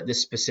inherit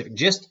this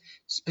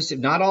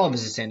not all of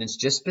his descendants,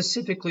 just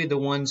specifically the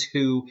ones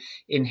who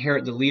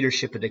inherit the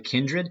leadership of the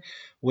kindred,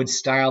 would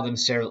style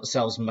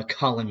themselves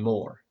MacCullen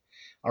More.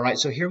 All right,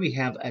 so here we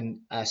have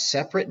a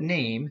separate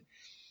name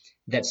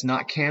that's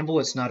not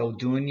Campbell, it's not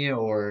Odunia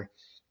or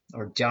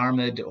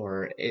Diarmid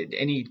or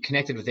any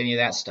connected with any of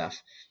that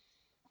stuff.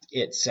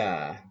 It's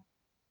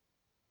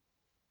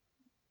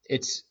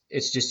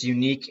just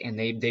unique, and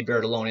they bear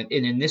it alone. And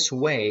in this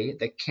way,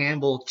 the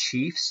Campbell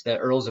chiefs, the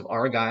Earls of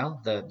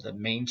Argyll, the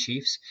main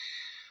chiefs,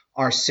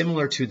 are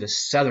similar to the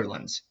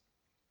Sutherlands.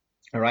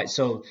 All right,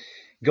 so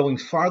going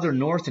farther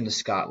north into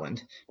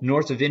Scotland,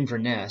 north of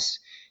Inverness,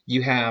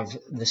 you have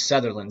the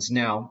Sutherlands.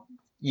 Now,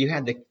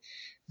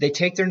 they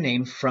take their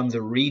name from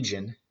the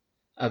region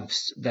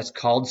that's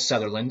called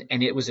Sutherland,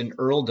 and it was an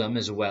earldom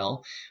as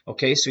well.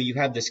 Okay, so you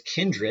have this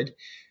kindred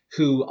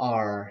who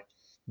are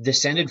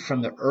descended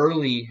from the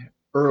early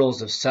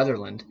Earls of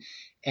Sutherland,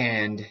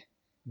 and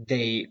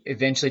they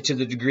eventually, to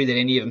the degree that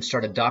any of them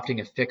start adopting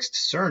a fixed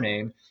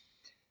surname,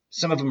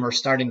 some of them are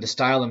starting to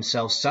style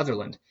themselves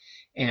Sutherland.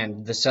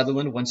 And the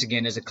Sutherland, once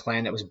again, is a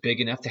clan that was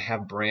big enough to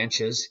have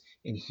branches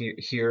in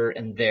here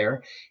and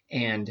there,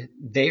 and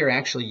they are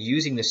actually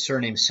using the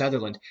surname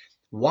Sutherland,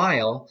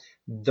 while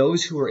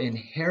those who are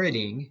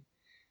inheriting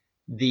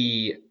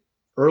the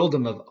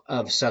earldom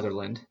of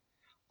Sutherland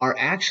are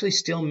actually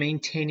still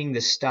maintaining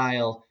the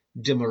style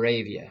de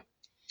Moravia.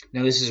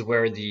 Now this is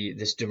where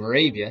this de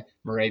Moravia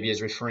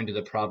is referring to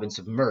the province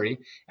of Murray,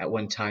 at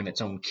one time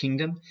its own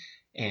kingdom,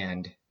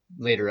 and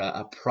later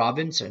a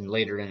province, and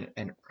later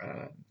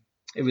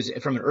it was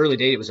from an early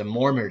date it was a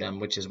mormerdom,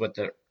 which is what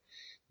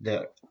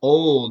the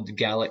old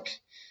Gallic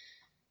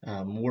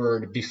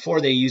word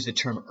before they used the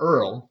term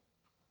earl,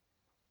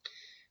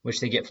 which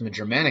they get from the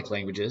Germanic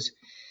languages,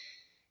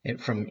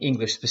 and from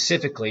English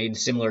specifically, and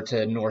similar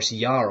to Norse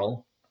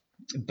jarl.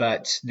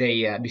 But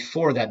they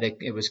before that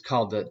it was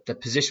called the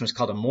position was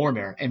called a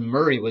mormer, and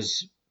Murray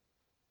was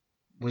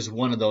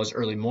one of those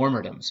early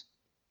mormerdoms.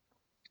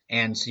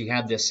 And so you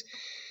have this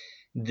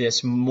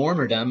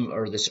mormerdom,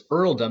 or this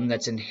earldom,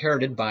 that's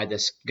inherited by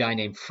this guy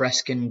named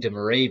Freskin de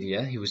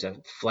Moravia. He was a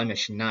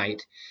Flemish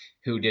knight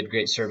who did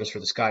great service for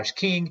the Scottish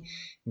king,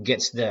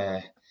 gets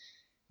the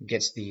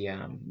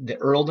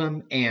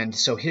earldom, and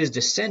so his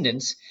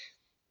descendants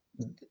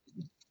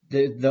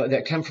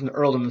that come from the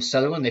earldom of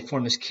Sutherland, they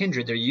form this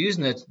kindred. They're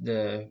using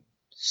the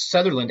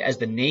Sutherland as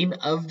the name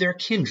of their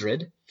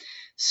kindred.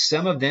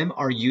 Some of them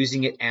are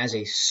using it as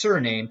a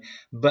surname,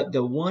 but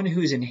the one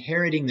who's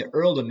inheriting the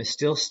earldom is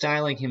still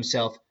styling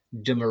himself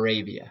de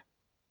Moravia.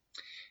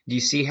 Do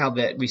you see how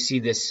that we see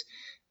this?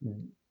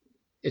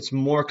 It's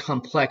more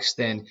complex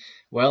than,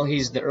 well,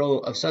 he's the Earl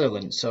of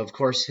Sutherland, so of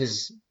course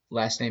his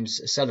last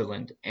name's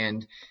Sutherland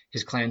and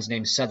his clan's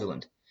name's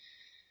Sutherland.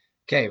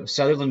 Okay,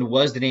 Sutherland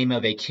was the name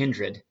of a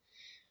kindred,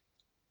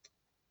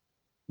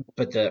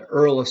 but the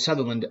Earl of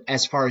Sutherland,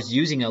 as far as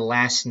using a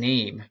last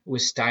name,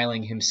 was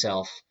styling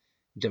himself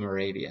de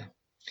Moravia.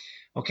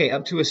 Okay,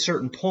 up to a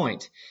certain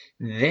point,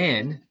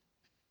 then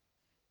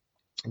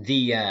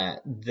the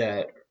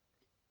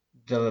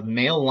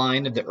male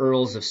line of the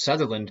Earls of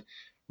Sutherland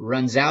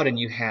runs out, and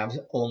you have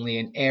only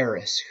an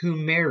heiress who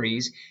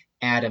marries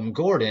Adam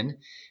Gordon,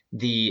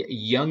 the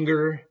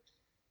younger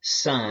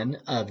son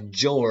of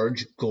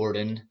George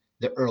Gordon,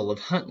 the Earl of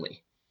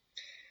Huntly.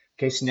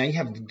 Okay, so now you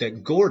have the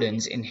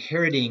Gordons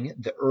inheriting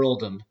the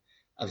earldom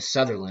of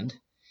Sutherland.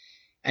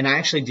 And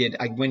I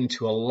went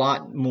into a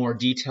lot more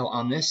detail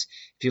on this.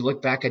 If you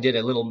look back, I did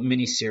a little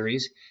mini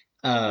series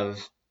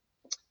of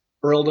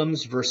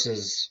earldoms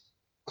versus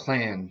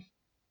clan,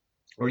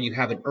 where you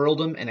have an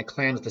earldom and a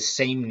clan with the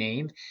same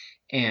name.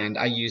 And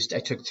I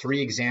took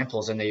 3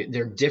 examples, and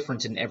they're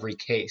different in every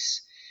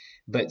case.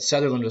 But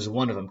Sutherland was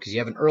one of them, because you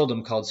have an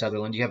earldom called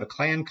Sutherland, you have a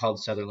clan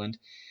called Sutherland,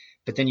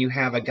 but then you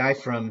have a guy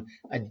from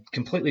a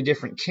completely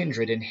different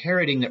kindred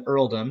inheriting the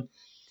earldom.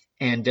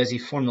 And does he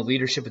form the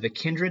leadership of the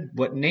kindred?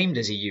 What name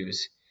does he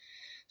use?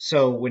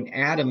 So when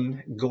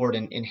Adam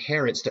Gordon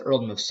inherits the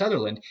earldom of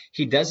Sutherland,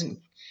 it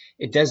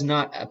does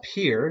not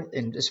appear,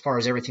 and as far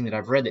as everything that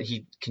I've read, that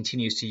he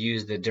continues to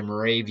use the de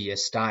Moravia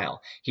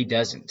style. He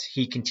doesn't.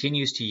 He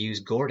continues to use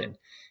Gordon,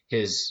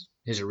 his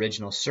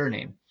original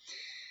surname.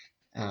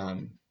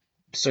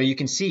 So you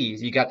can see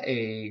you got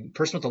a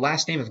person with the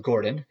last name of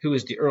Gordon, who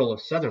is the Earl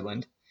of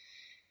Sutherland,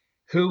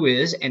 who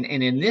is, and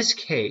in this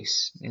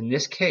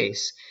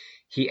case,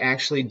 he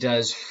actually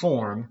does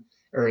form,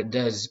 or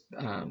does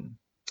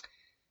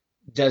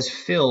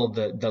fill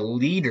the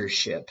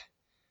leadership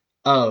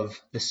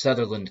of the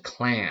Sutherland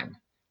clan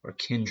or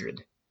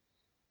kindred.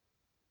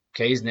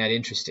 Okay, isn't that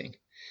interesting?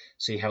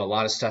 So you have a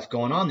lot of stuff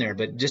going on there,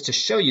 but just to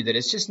show you that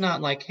it's just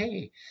not like,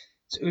 hey,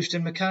 it's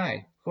Ushton Mackay.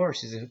 Of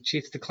course, he's the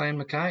chief of the clan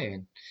Mackay,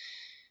 and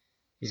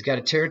he's got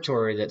a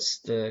territory that's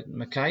the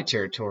Mackay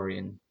territory,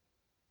 and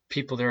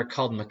people there are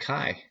called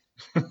Mackay.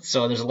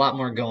 So there's a lot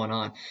more going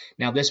on.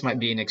 Now, this might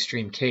be an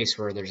extreme case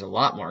where there's a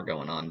lot more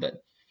going on, but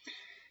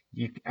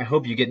I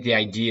hope you get the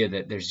idea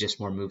that there's just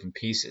more moving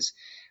pieces.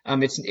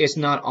 It's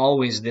not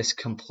always this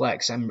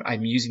complex.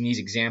 I'm using these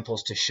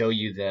examples to show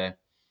you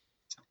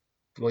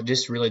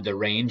just really the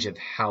range of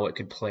how it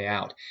could play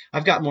out.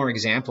 I've got more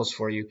examples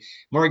for you,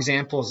 more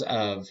examples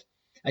of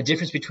a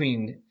difference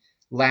between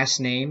last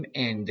name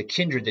and the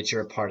kindred that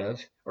you're a part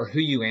of, or who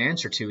you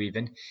answer to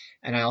even.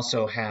 And I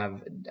also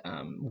have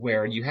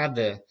where you have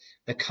the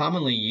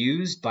commonly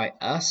used by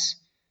us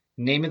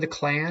name of the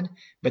clan,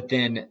 but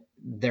then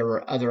there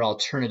were other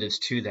alternatives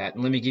to that.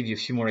 And let me give you a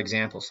few more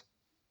examples.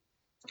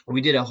 We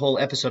did a whole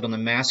episode on the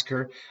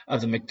massacre of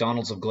the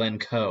MacDonalds of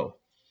Glencoe.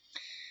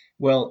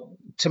 Well,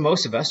 to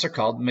most of us, they're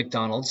called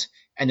MacDonalds,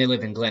 and they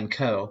live in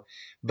Glencoe.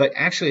 But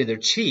actually, they're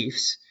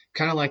chiefs,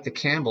 kind of like the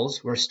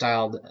Campbells were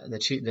styled,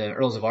 the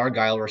Earls of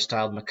Argyll were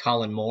styled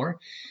MacCallum More.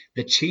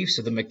 The chiefs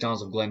of the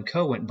MacDonalds of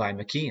Glencoe went by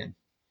MacIan.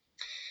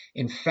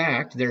 In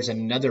fact, there's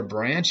another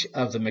branch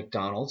of the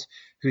MacDonalds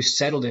who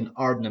settled in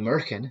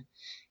Ardnamurchan,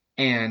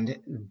 and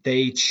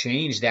they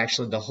changed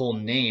actually the whole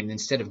name.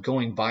 Instead of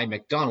going by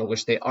MacDonald,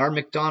 which they are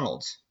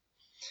MacDonalds,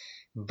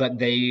 but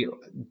they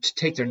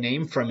take their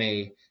name from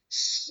a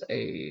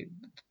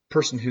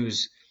person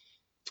who's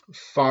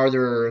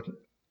farther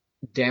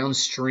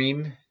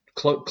downstream,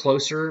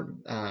 closer,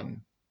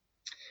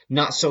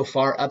 not so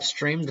far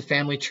upstream the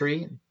family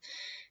tree,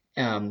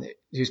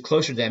 who's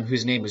closer to them,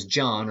 whose name was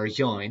John or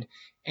Yoin,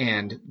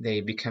 and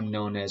they become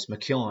known as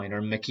MacEoin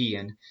or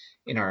MacIan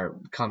in our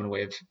common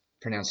way of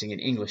pronouncing it in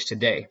English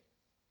today.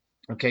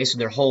 Okay, so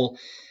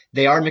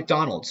they are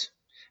MacDonalds,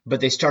 but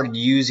they started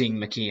using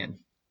MacIan.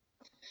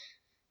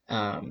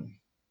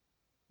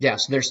 Yeah,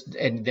 so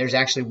there's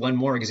actually one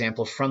more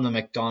example from the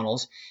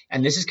MacDonalds,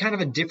 and this is kind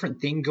of a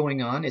different thing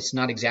going on. It's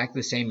not exactly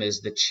the same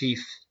as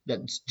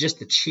that's just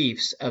the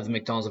chiefs of the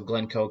MacDonalds of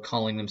Glencoe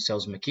calling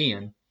themselves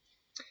MacIan,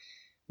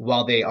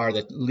 while they are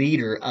the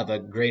leader of a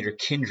greater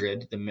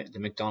kindred, the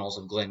MacDonalds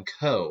of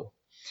Glencoe.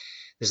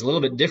 It's a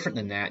little bit different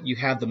than that. You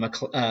have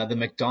the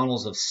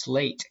MacDonalds of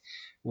Slate,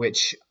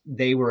 which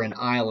they were an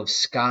Isle of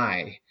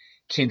Skye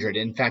kindred.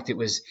 In fact, it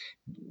was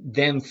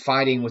them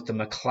fighting with the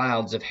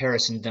MacLeods of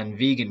Harrison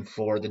Dunvegan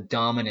for the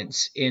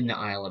dominance in the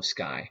Isle of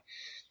Skye.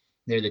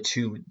 They're the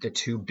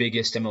two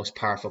biggest and most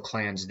powerful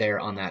clans there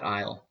on that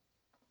isle.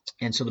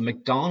 And so the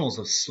MacDonalds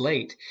of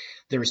Slate,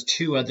 there's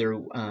two other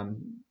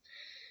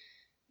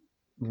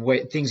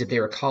things that they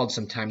were called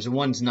sometimes.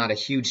 One's not a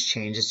huge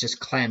change. It's just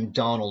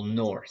Clandonald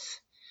North,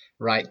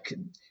 right?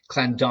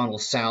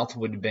 Clandonald South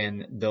would have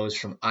been those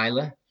from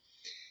Islay.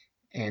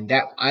 And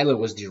that Islay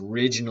was the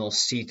original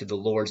seat of the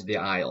Lords of the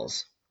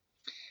Isles.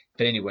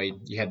 But anyway,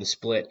 you had the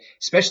split,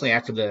 especially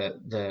after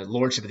the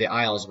lordship of the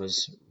Isles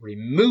was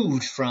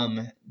removed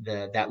from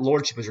that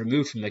lordship was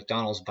removed from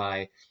MacDonald's by,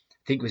 I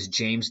think it was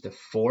James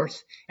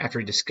IV, after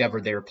he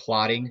discovered they were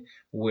plotting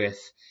with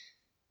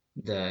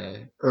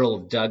the Earl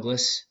of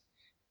Douglas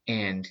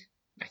and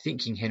I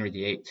think King Henry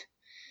VIII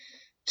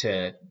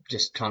to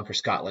just conquer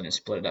Scotland and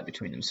split it up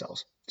between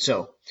themselves.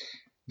 So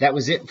that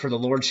was it for the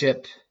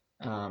lordship.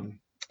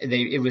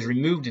 It was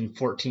removed in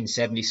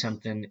 1470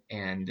 something,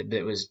 and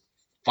it was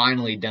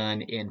finally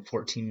done in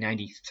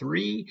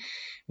 1493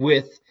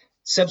 with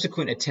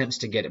subsequent attempts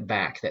to get it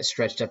back that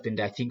stretched up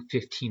into, I think,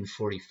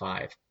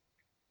 1545.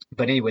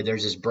 But anyway,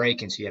 there's this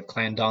break, and so you have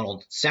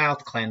Clandonald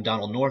South,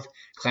 Clandonald North.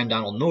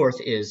 Clandonald North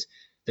is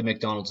the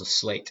MacDonalds of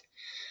Slate.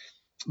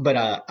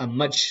 But a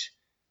much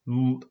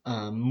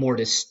more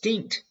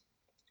distinct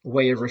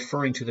way of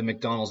referring to the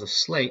MacDonalds of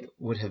Slate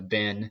would have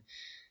been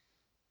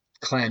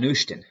Clan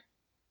Ushton.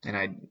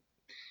 And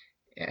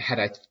had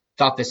I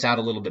thought this out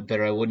a little bit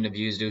better, I wouldn't have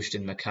used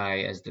Ushton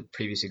Mackay as the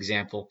previous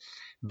example.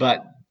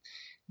 And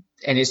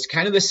it's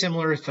kind of a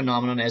similar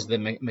phenomenon as the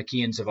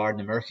MacIans of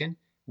Ardnamurchan,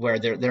 where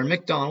they're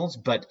MacDonalds,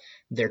 but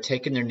they're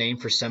taking their name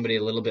for somebody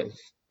a little bit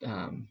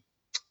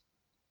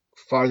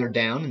farther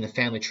down in the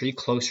family tree,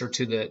 closer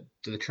to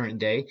the current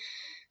day.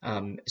 I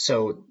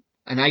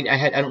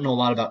don't know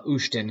a lot about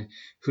Ushton,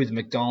 who the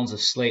MacDonalds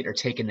of Slate are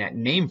taking that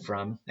name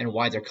from, and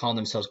why they're calling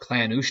themselves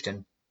Clan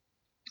Ushton.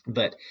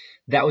 But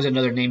that was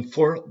another name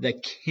for the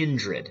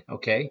kindred,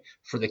 okay?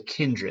 For the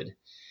kindred,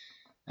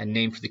 a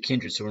name for the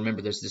kindred. So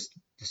remember, there's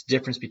this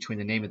difference between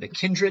the name of the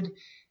kindred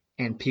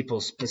and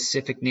people's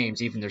specific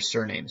names, even their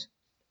surnames.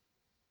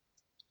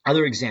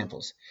 Other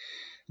examples.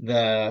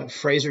 The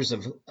Frasers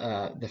of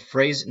the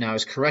phrase. Now I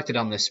was corrected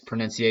on this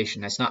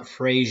pronunciation. That's not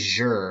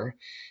Fraser,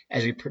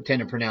 as we tend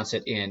to pronounce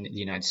it in the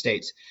United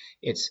States.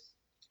 It's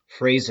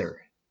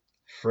Fraser,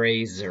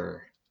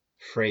 Fraser,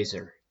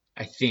 Fraser.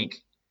 I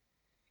think.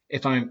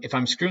 If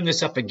I'm screwing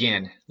this up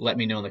again, let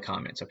me know in the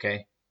comments,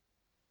 okay?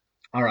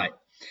 All right.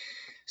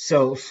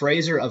 So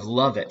Fraser of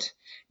Lovat.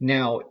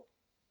 Now,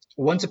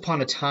 once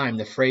upon a time,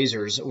 the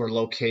Frasers were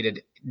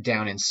located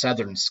down in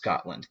southern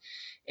Scotland,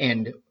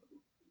 and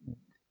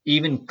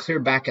even clear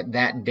back at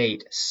that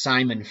date,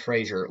 Simon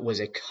Fraser was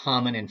a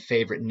common and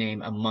favorite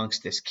name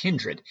amongst this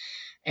kindred.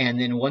 And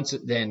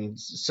then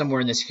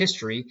somewhere in this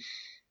history,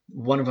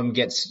 one of them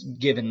gets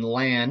given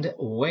land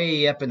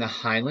way up in the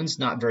Highlands,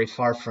 not very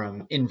far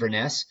from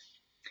Inverness.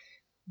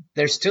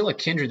 There's still a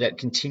kindred that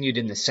continued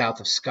in the south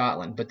of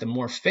Scotland, but the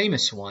more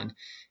famous one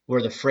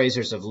were the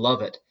Frasers of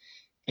Lovat.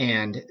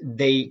 And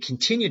they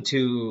continued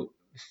to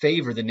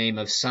favor the name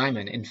of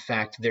Simon. In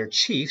fact, their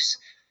chiefs,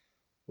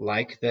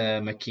 like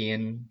the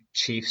MacIan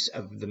chiefs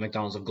of the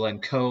MacDonalds of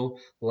Glencoe,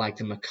 like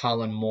the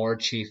MacCallum More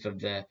chief of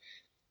the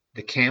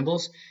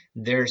Campbells,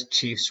 their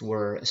chiefs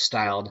were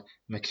styled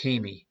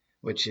MacCamey,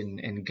 which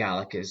in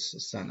Gaelic is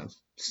son of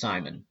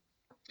Simon.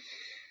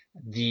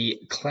 The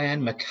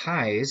Clan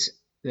Mackays,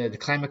 the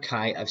Clan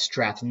Mackay of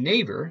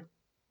Strathnaver.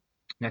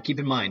 Now keep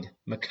in mind,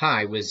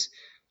 Mackay was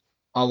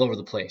all over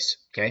the place,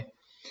 okay?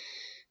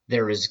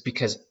 There is,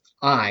 because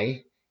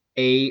A-O-D-H,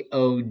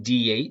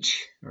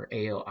 or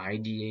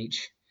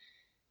A-O-I-D-H,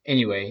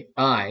 anyway,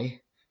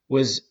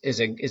 is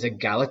a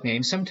Gaelic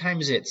name.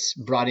 Sometimes it's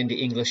brought into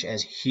English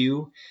as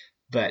Hugh,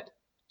 but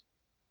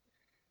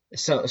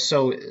so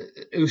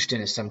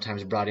Ushton is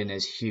sometimes brought in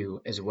as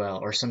Hugh as well,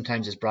 or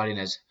sometimes it's brought in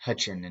as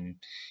Hutchin, and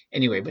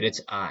anyway, but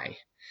it's I.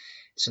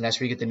 So that's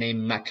where you get the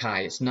name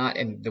Mackay. It's not,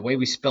 and the way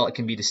we spell it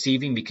can be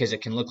deceiving because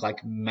it can look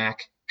like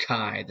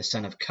Mac-Kai, the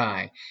son of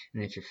Kai.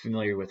 And if you're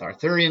familiar with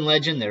Arthurian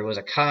legend, there was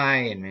a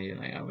Kai, and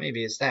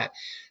maybe it's that.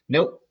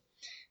 Nope.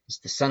 It's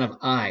the son of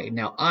I.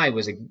 Now, I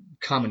was a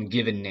common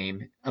given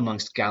name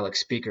amongst Gaelic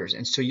speakers,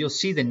 and so you'll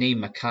see the name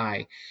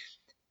Mackay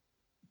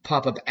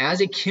pop up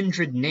as a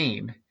kindred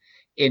name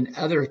in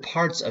other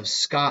parts of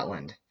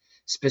Scotland.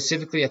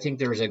 Specifically, I think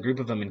there was a group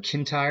of them in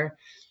Kintyre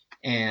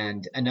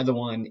and another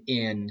one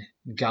in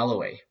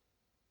Galloway.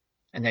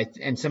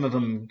 And some of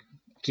them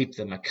keep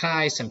the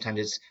Mackay. Sometimes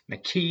it's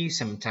McKee,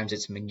 sometimes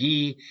it's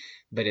McGee,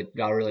 but it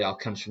really all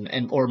comes from,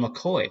 or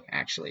McCoy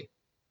actually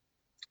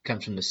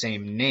comes from the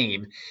same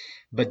name.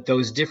 But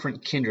those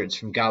different kindreds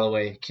from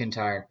Galloway,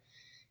 Kintyre,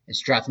 and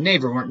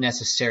Strathnaver weren't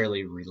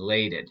necessarily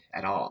related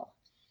at all,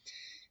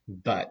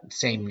 but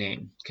same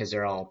name because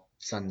they're all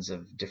sons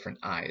of different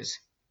eyes.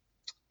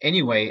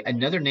 Anyway,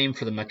 another name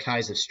for the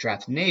Mackays of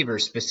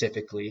Strathnaver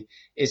specifically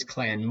is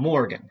Clan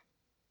Morgan.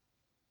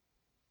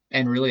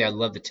 And really, I'd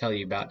love to tell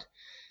you about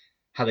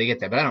how they get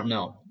that, but I don't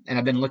know. And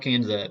I've been looking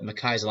into the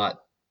Mackays a lot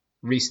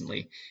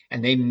recently,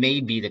 and they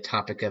may be the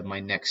topic of my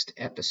next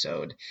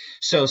episode.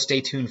 So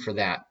stay tuned for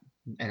that.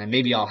 And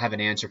maybe I'll have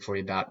an answer for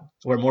you about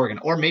where Morgan,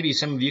 or maybe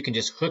some of you can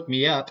just hook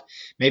me up.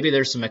 Maybe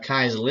there's some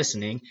Mackays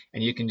listening,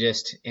 and you can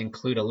just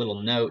include a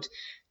little note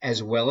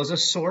as well as a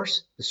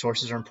source. The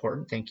sources are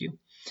important, thank you,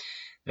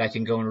 that I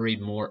can go and read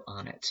more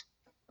on it.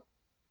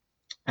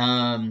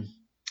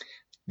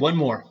 One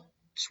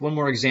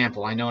more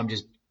example. I know I'm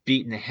just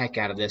beating the heck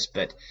out of this,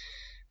 but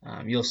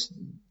you'll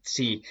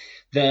see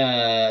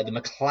the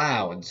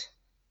MacLeods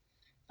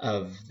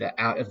of the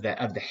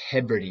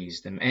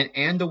Hebrides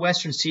and the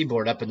western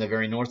seaboard up in the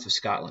very north of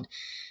Scotland,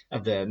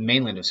 of the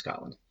mainland of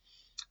Scotland.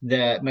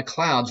 The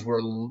MacLeods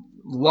were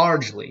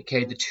largely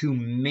the two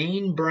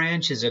main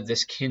branches of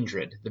this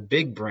kindred, the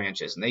big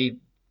branches, and they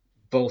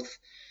both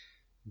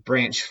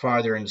branch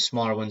farther into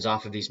smaller ones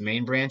off of these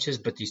main branches.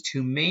 But these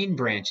two main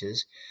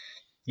branches,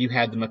 you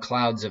had the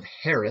MacLeods of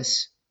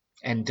Harris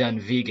and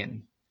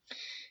Dunvegan.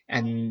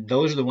 And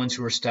those are the ones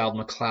who were styled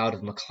MacLeod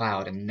of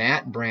MacLeod. And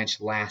that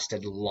branch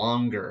lasted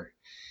longer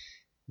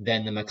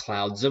than the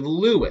MacLeods of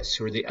Lewis,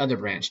 who were the other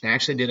branch. And I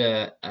actually did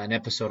an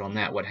episode on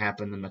that, what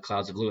happened to the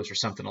MacLeods of Lewis or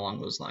something along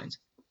those lines.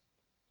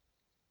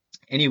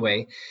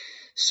 Anyway,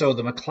 so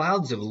the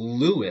MacLeods of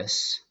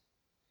Lewis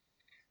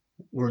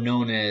were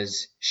known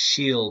as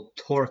Shiel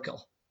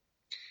Torkel.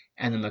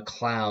 And the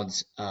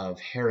MacLeods of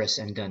Harris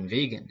and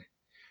Dunvegan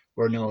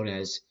were known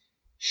as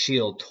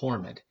Shiel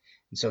Tormod.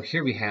 And so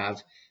here we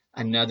have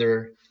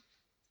another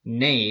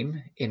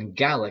name in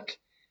Gaelic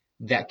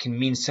that can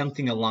mean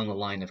something along the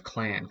line of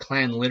clan.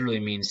 Clan literally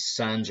means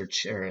sons or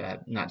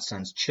not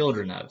sons,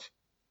 children of.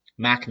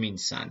 Mac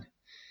means son.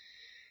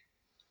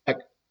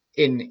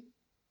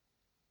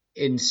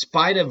 In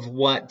spite of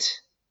what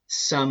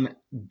some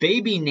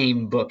baby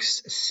name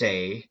books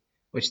say,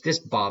 which this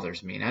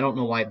bothers me, and I don't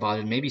know why it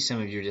bothers me. Maybe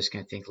some of you are just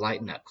going to think,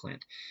 lighten up,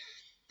 Clint.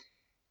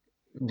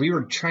 We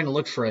were trying to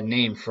look for a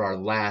name for our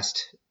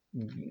last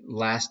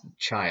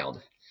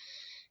child,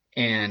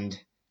 and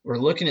we're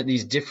looking at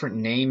these different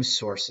name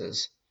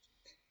sources,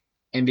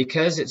 and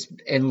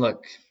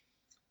look,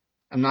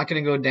 I'm not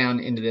going to go down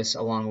into this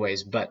a long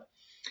ways, but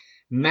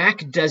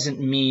Mac doesn't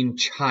mean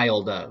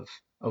child of,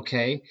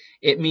 okay?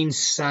 It means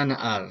son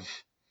of.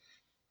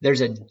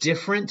 There's a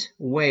different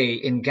way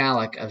in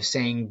Gaelic of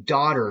saying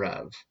daughter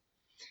of.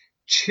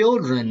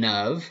 Children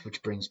of,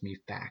 which brings me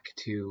back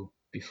to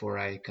before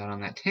I got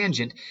on that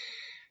tangent,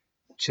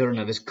 children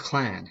of is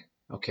clan,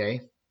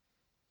 okay?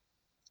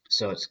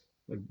 So it's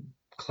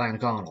Clan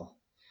Gonal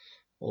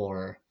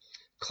or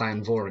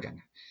Clan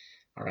Vorgan.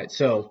 All right,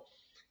 so,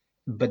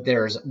 but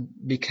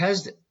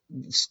because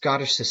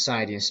Scottish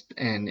society,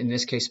 and in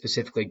this case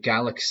specifically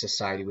Gaelic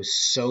society, was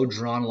so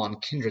drawn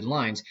along kindred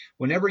lines,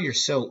 whenever you're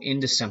so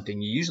into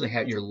something, you usually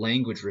have your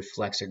language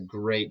reflects a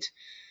great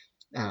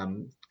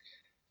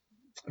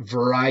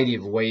variety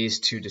of ways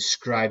to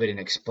describe it and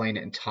explain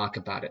it and talk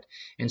about it.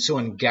 And so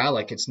in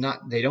Gaelic,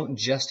 they don't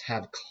just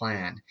have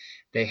clan,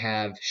 they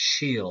have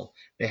shiel,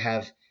 they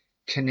have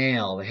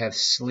canale, they have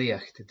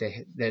sliach.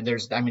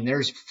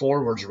 There's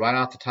 4 words right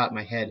off the top of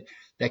my head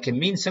that can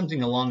mean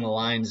something along the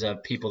lines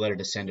of people that are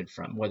descended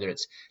from, whether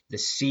it's the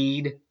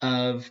seed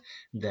of,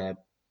 the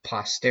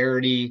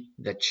posterity,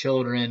 the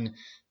children,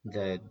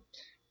 the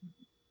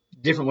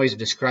different ways of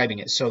describing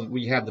it. So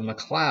we have the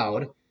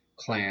MacLeod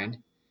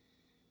clan,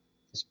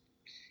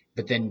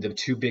 but then the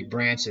 2 big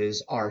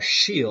branches are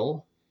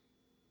Shiel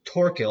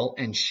Torkel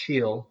and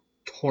Shiel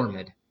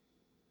Tormod.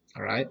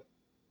 All right.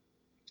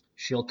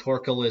 Shiel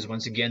Torkel is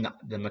once again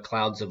the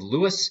MacLeods of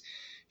Lewis.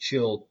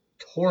 Shiel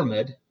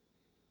Tormod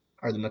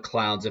are the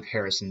MacLeods of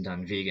Harris and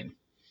Dunvegan.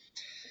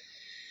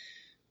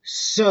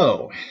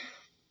 So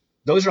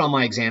those are all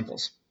my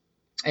examples.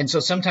 And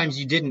so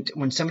sometimes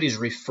when somebody's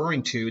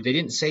referring to, they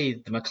didn't say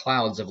the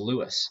MacLeods of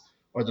Lewis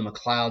or the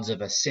MacLeods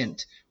of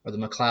Assynt or the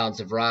MacLeods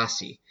of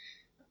Rossi.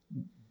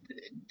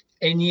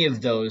 Any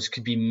of those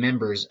could be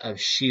members of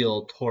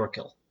Shiel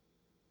Torkel.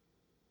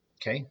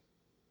 Okay?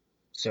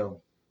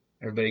 So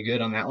everybody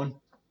good on that one?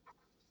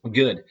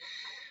 Good.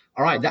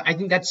 All right, I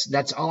think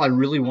that's all I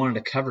really wanted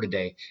to cover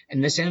today.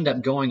 And this ended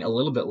up going a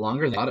little bit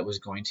longer than I thought it was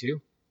going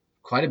to.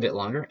 Quite a bit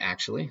longer,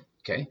 actually.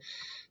 Okay.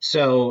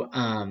 So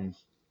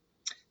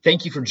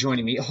thank you for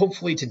joining me.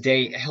 Hopefully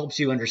today helps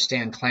you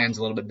understand clans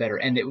a little bit better.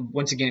 And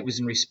once again, it was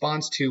in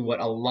response to what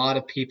a lot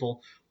of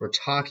people were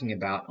talking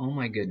about. Oh,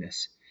 my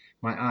goodness.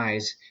 My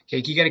eyes.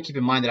 Okay, you got to keep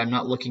in mind that I'm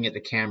not looking at the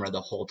camera the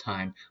whole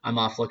time. I'm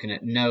off looking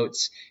at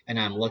notes, and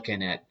I'm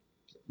looking at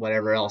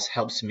whatever else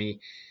helps me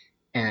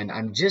And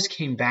I just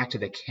came back to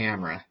the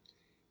camera,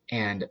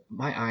 and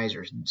my eyes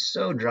are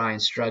so dry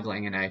and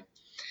struggling, and I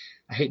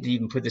hate to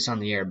even put this on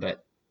the air,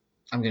 but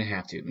I'm going to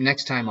have to.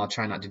 Next time I'll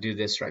try not to do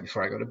this right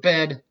before I go to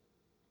bed.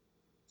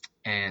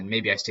 And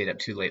maybe I stayed up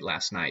too late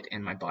last night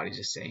and my body's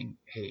just saying,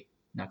 hey,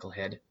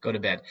 knucklehead, go to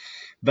bed.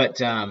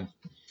 But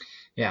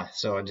yeah,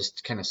 so it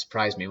just kind of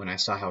surprised me when I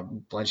saw how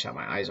bloodshot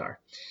my eyes are.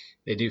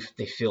 They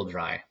feel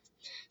dry.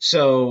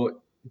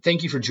 So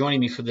thank you for joining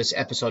me for this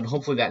episode.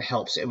 Hopefully that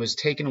helps. It was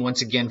taken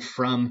once again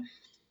from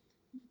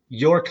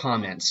your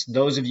comments,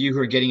 those of you who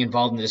are getting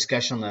involved in the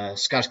discussion on the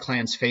Scottish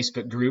Clans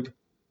Facebook group.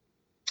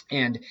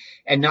 And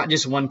not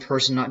just one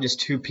person, not just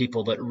two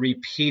people, but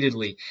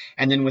repeatedly.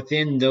 And then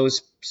within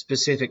those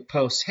specific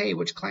posts, hey,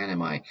 which clan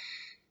am I?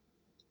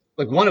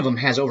 Like one of them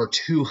has over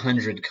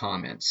 200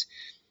 comments.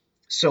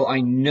 So I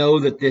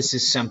know that this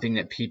is something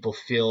that people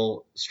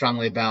feel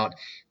strongly about.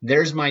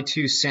 There's my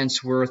 2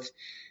 cents worth.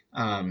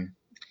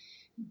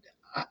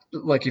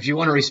 Like if you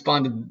want to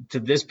respond to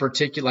this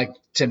particular, like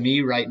to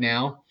me right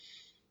now,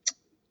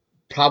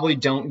 probably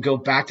don't go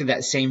back to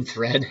that same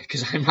thread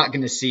because I'm not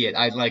going to see it.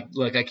 I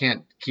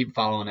can't keep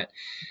following it.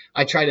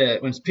 I try to,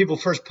 when people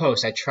first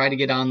post, I try to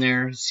get on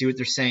there, see what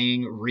they're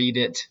saying, read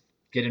it,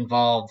 get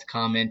involved,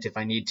 comment if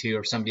I need to,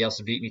 or somebody else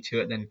to beat me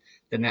to it,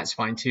 then that's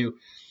fine too.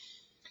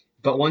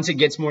 But once it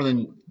gets more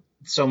than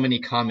so many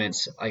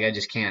comments, like I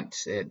just can't,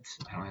 I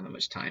don't have that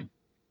much time.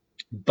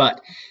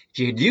 But if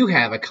you do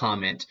have a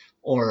comment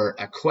or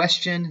a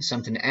question,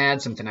 something to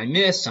add, something I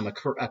missed, a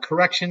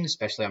correction,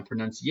 especially on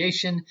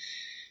pronunciation,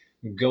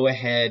 go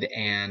ahead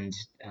and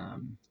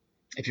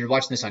if you're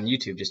watching this on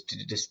YouTube,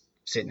 just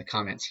say it in the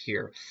comments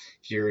here.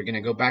 If you're going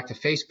to go back to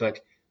Facebook,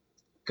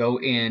 go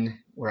in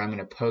where I'm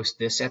going to post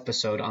this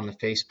episode on the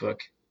Facebook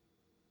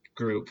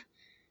group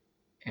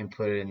and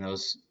put it in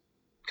those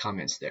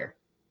comments there.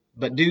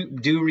 But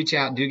do reach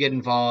out, do get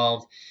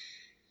involved.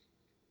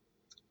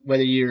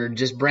 Whether you're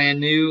just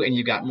brand new and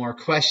you've got more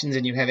questions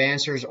and you have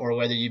answers, or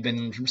whether you've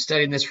been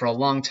studying this for a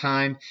long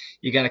time,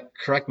 you got to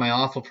correct my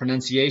awful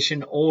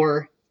pronunciation,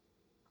 or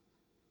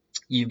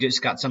you've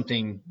just got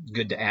something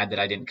good to add that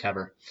I didn't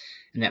cover,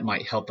 and that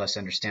might help us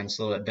understand this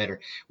a little bit better.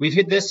 We've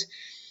hit this,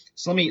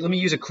 so let me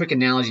use a quick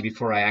analogy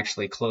before I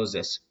actually close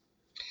this.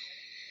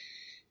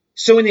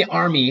 So in the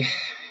Army, I'm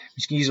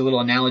just going to use a little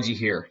analogy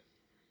here,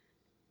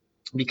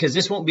 because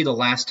this won't be the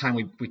last time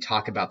we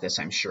talk about this,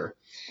 I'm sure.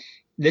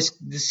 This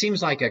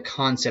seems like a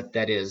concept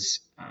that is,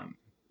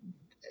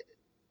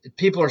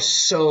 people are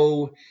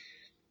so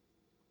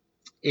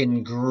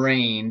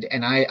ingrained,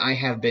 and I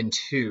have been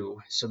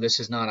too. So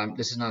this is not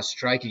a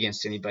strike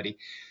against anybody,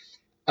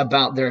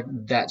 about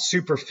that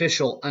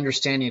superficial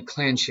understanding of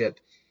clanship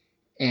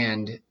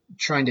and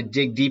trying to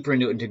dig deeper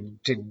into it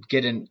and to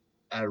get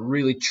a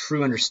really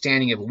true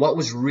understanding of what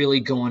was really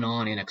going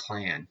on in a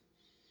clan.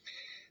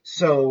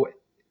 So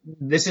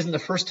this isn't the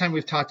first time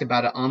we've talked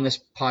about it on this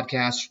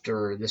podcast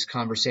or this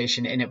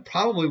conversation, and it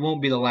probably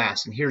won't be the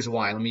last. And here's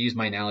why. Let me use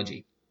my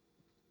analogy.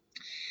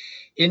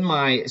 In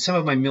some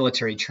of my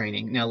military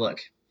training, now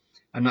look,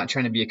 I'm not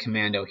trying to be a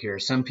commando here.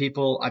 Some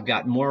people, I've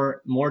got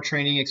more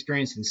training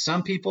experience than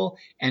some people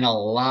and a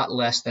lot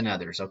less than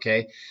others,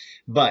 okay?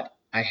 But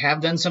I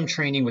have done some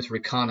training with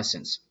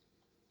reconnaissance.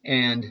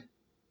 And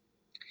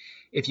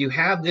if you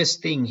have this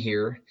thing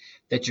here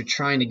that you're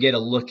trying to get a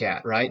look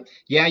at, right?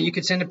 Yeah, you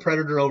could send a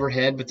predator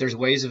overhead, but there's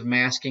ways of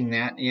masking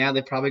that. Yeah,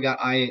 they probably got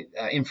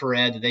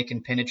infrared that they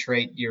can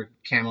penetrate your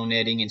camo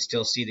netting and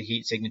still see the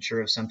heat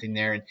signature of something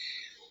there.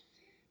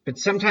 But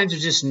sometimes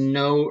there's just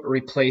no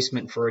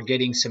replacement for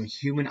getting some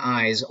human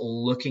eyes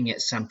looking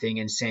at something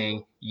and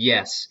saying,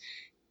 yes,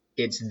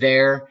 it's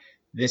there.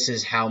 This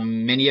is how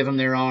many of them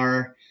there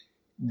are.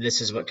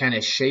 This is what kind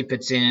of shape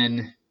it's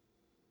in.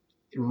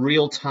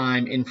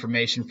 Real-time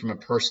information from a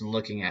person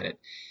looking at it.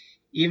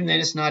 Even then,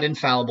 it's not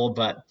infallible,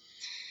 but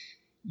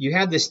you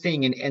have this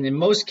thing, and in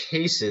most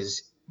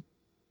cases,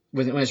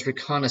 when it's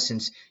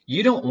reconnaissance,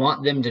 you don't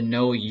want them to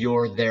know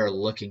you're there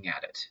looking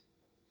at it.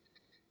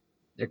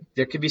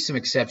 There could be some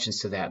exceptions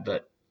to that,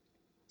 but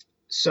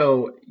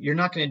so you're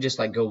not going to just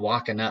like go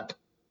walking up,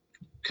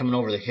 coming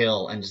over the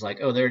hill and just like,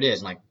 oh, there it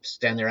is, and like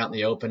stand there out in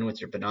the open with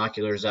your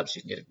binoculars up so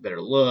you can get a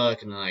better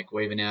look, and like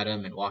waving at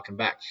them and walking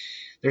back.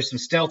 There's some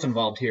stealth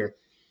involved here.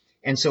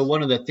 And so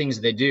one of the things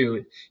they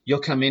do, you'll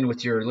come in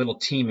with your little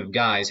team of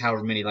guys,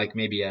 however many, like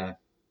maybe I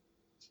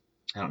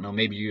don't know,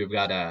 maybe you've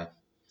got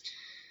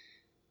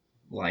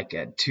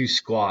two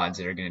squads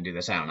that are going to do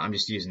this. I don't know. I'm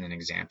just using an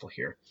example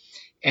here.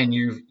 And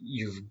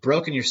you've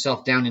broken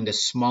yourself down into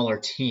smaller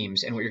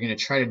teams, and what you're going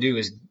to try to do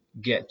is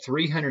get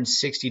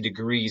 360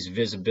 degrees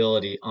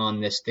visibility on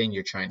this thing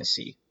you're trying to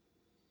see.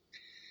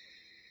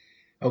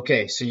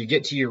 Okay, so you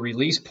get to your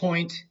release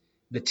point,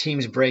 the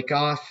teams break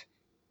off,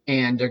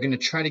 and they're going to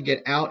try to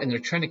get out, and they're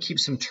trying to keep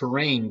some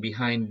terrain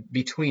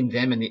between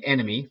them and the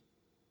enemy.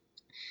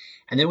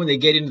 And then when they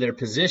get into their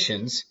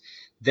positions,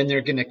 then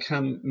they're going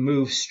to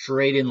move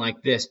straight in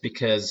like this,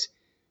 because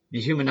the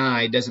human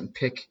eye doesn't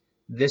pick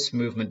this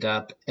movement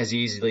up as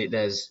easily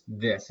as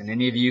this. And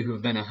any of you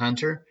who've been a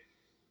hunter,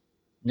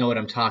 know what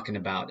I'm talking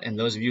about. And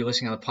those of you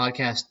listening on the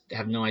podcast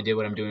have no idea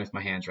what I'm doing with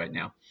my hands right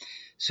now.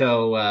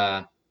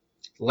 So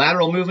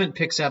lateral movement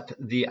picks up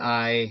the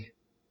eye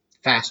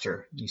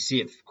faster. You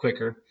see it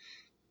quicker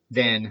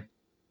than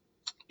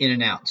in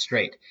and out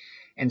straight.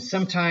 And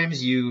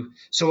sometimes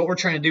so what we're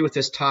trying to do with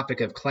this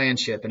topic of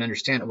clanship and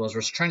understand it well is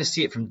we're trying to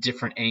see it from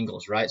different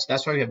angles, right? So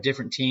that's why we have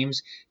different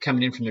teams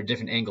coming in from their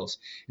different angles.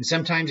 And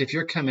sometimes if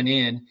you're coming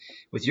in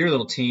with your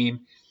little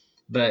team,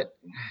 but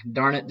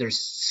darn it, there's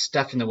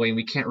stuff in the way and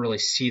we can't really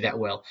see that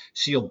well.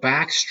 So you'll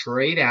back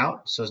straight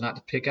out so as not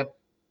to pick up,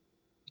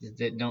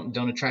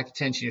 don't attract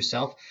attention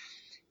yourself.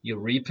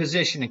 You'll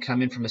reposition and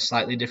come in from a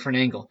slightly different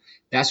angle.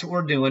 That's what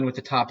we're doing with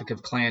the topic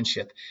of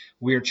clanship.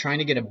 We're trying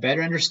to get a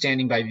better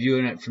understanding by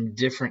viewing it from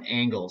different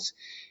angles.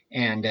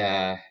 And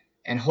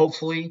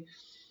hopefully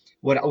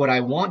what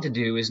I want to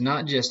do is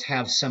not just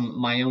have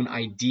my own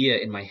idea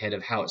in my head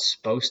of how it's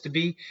supposed to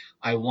be.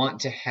 I want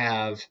to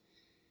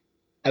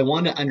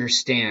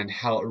understand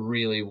how it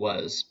really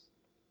was.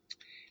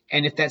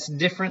 And if that's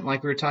different,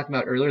 like we were talking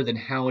about earlier, than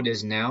how it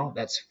is now,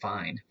 that's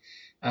fine.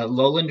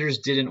 Lowlanders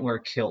didn't wear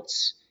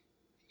kilts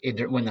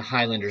when the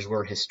Highlanders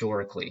were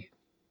historically.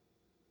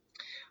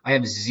 I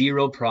have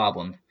zero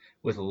problem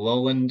with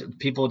lowland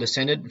people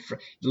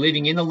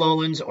living in the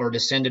lowlands or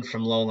descended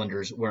from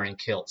lowlanders wearing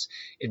kilts.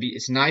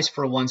 It's nice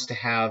for once to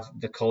have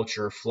the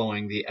culture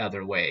flowing the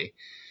other way.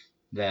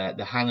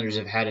 The Highlanders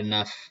have had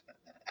enough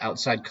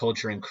outside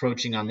culture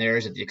encroaching on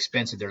theirs at the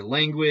expense of their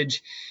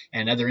language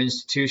and other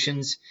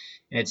institutions.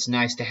 And it's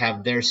nice to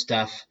have their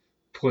stuff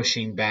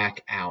pushing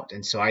back out.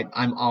 And so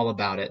I'm all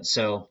about it.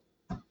 So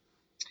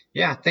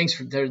yeah, thanks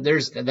for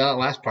there's the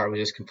last part was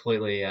just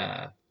completely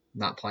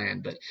not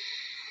planned, but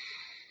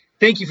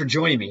thank you for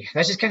joining me.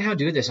 That's just kind of how I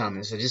do this on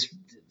this. I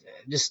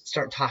just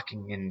start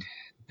talking, and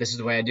this is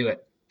the way I do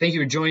it. Thank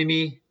you for joining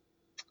me.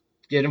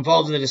 Get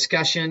involved in the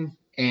discussion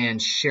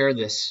and share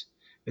this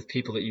with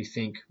people that you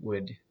think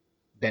would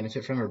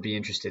benefit from or be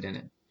interested in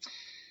it.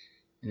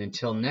 And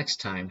until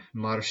next time,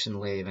 Marschen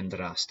leven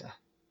drasta.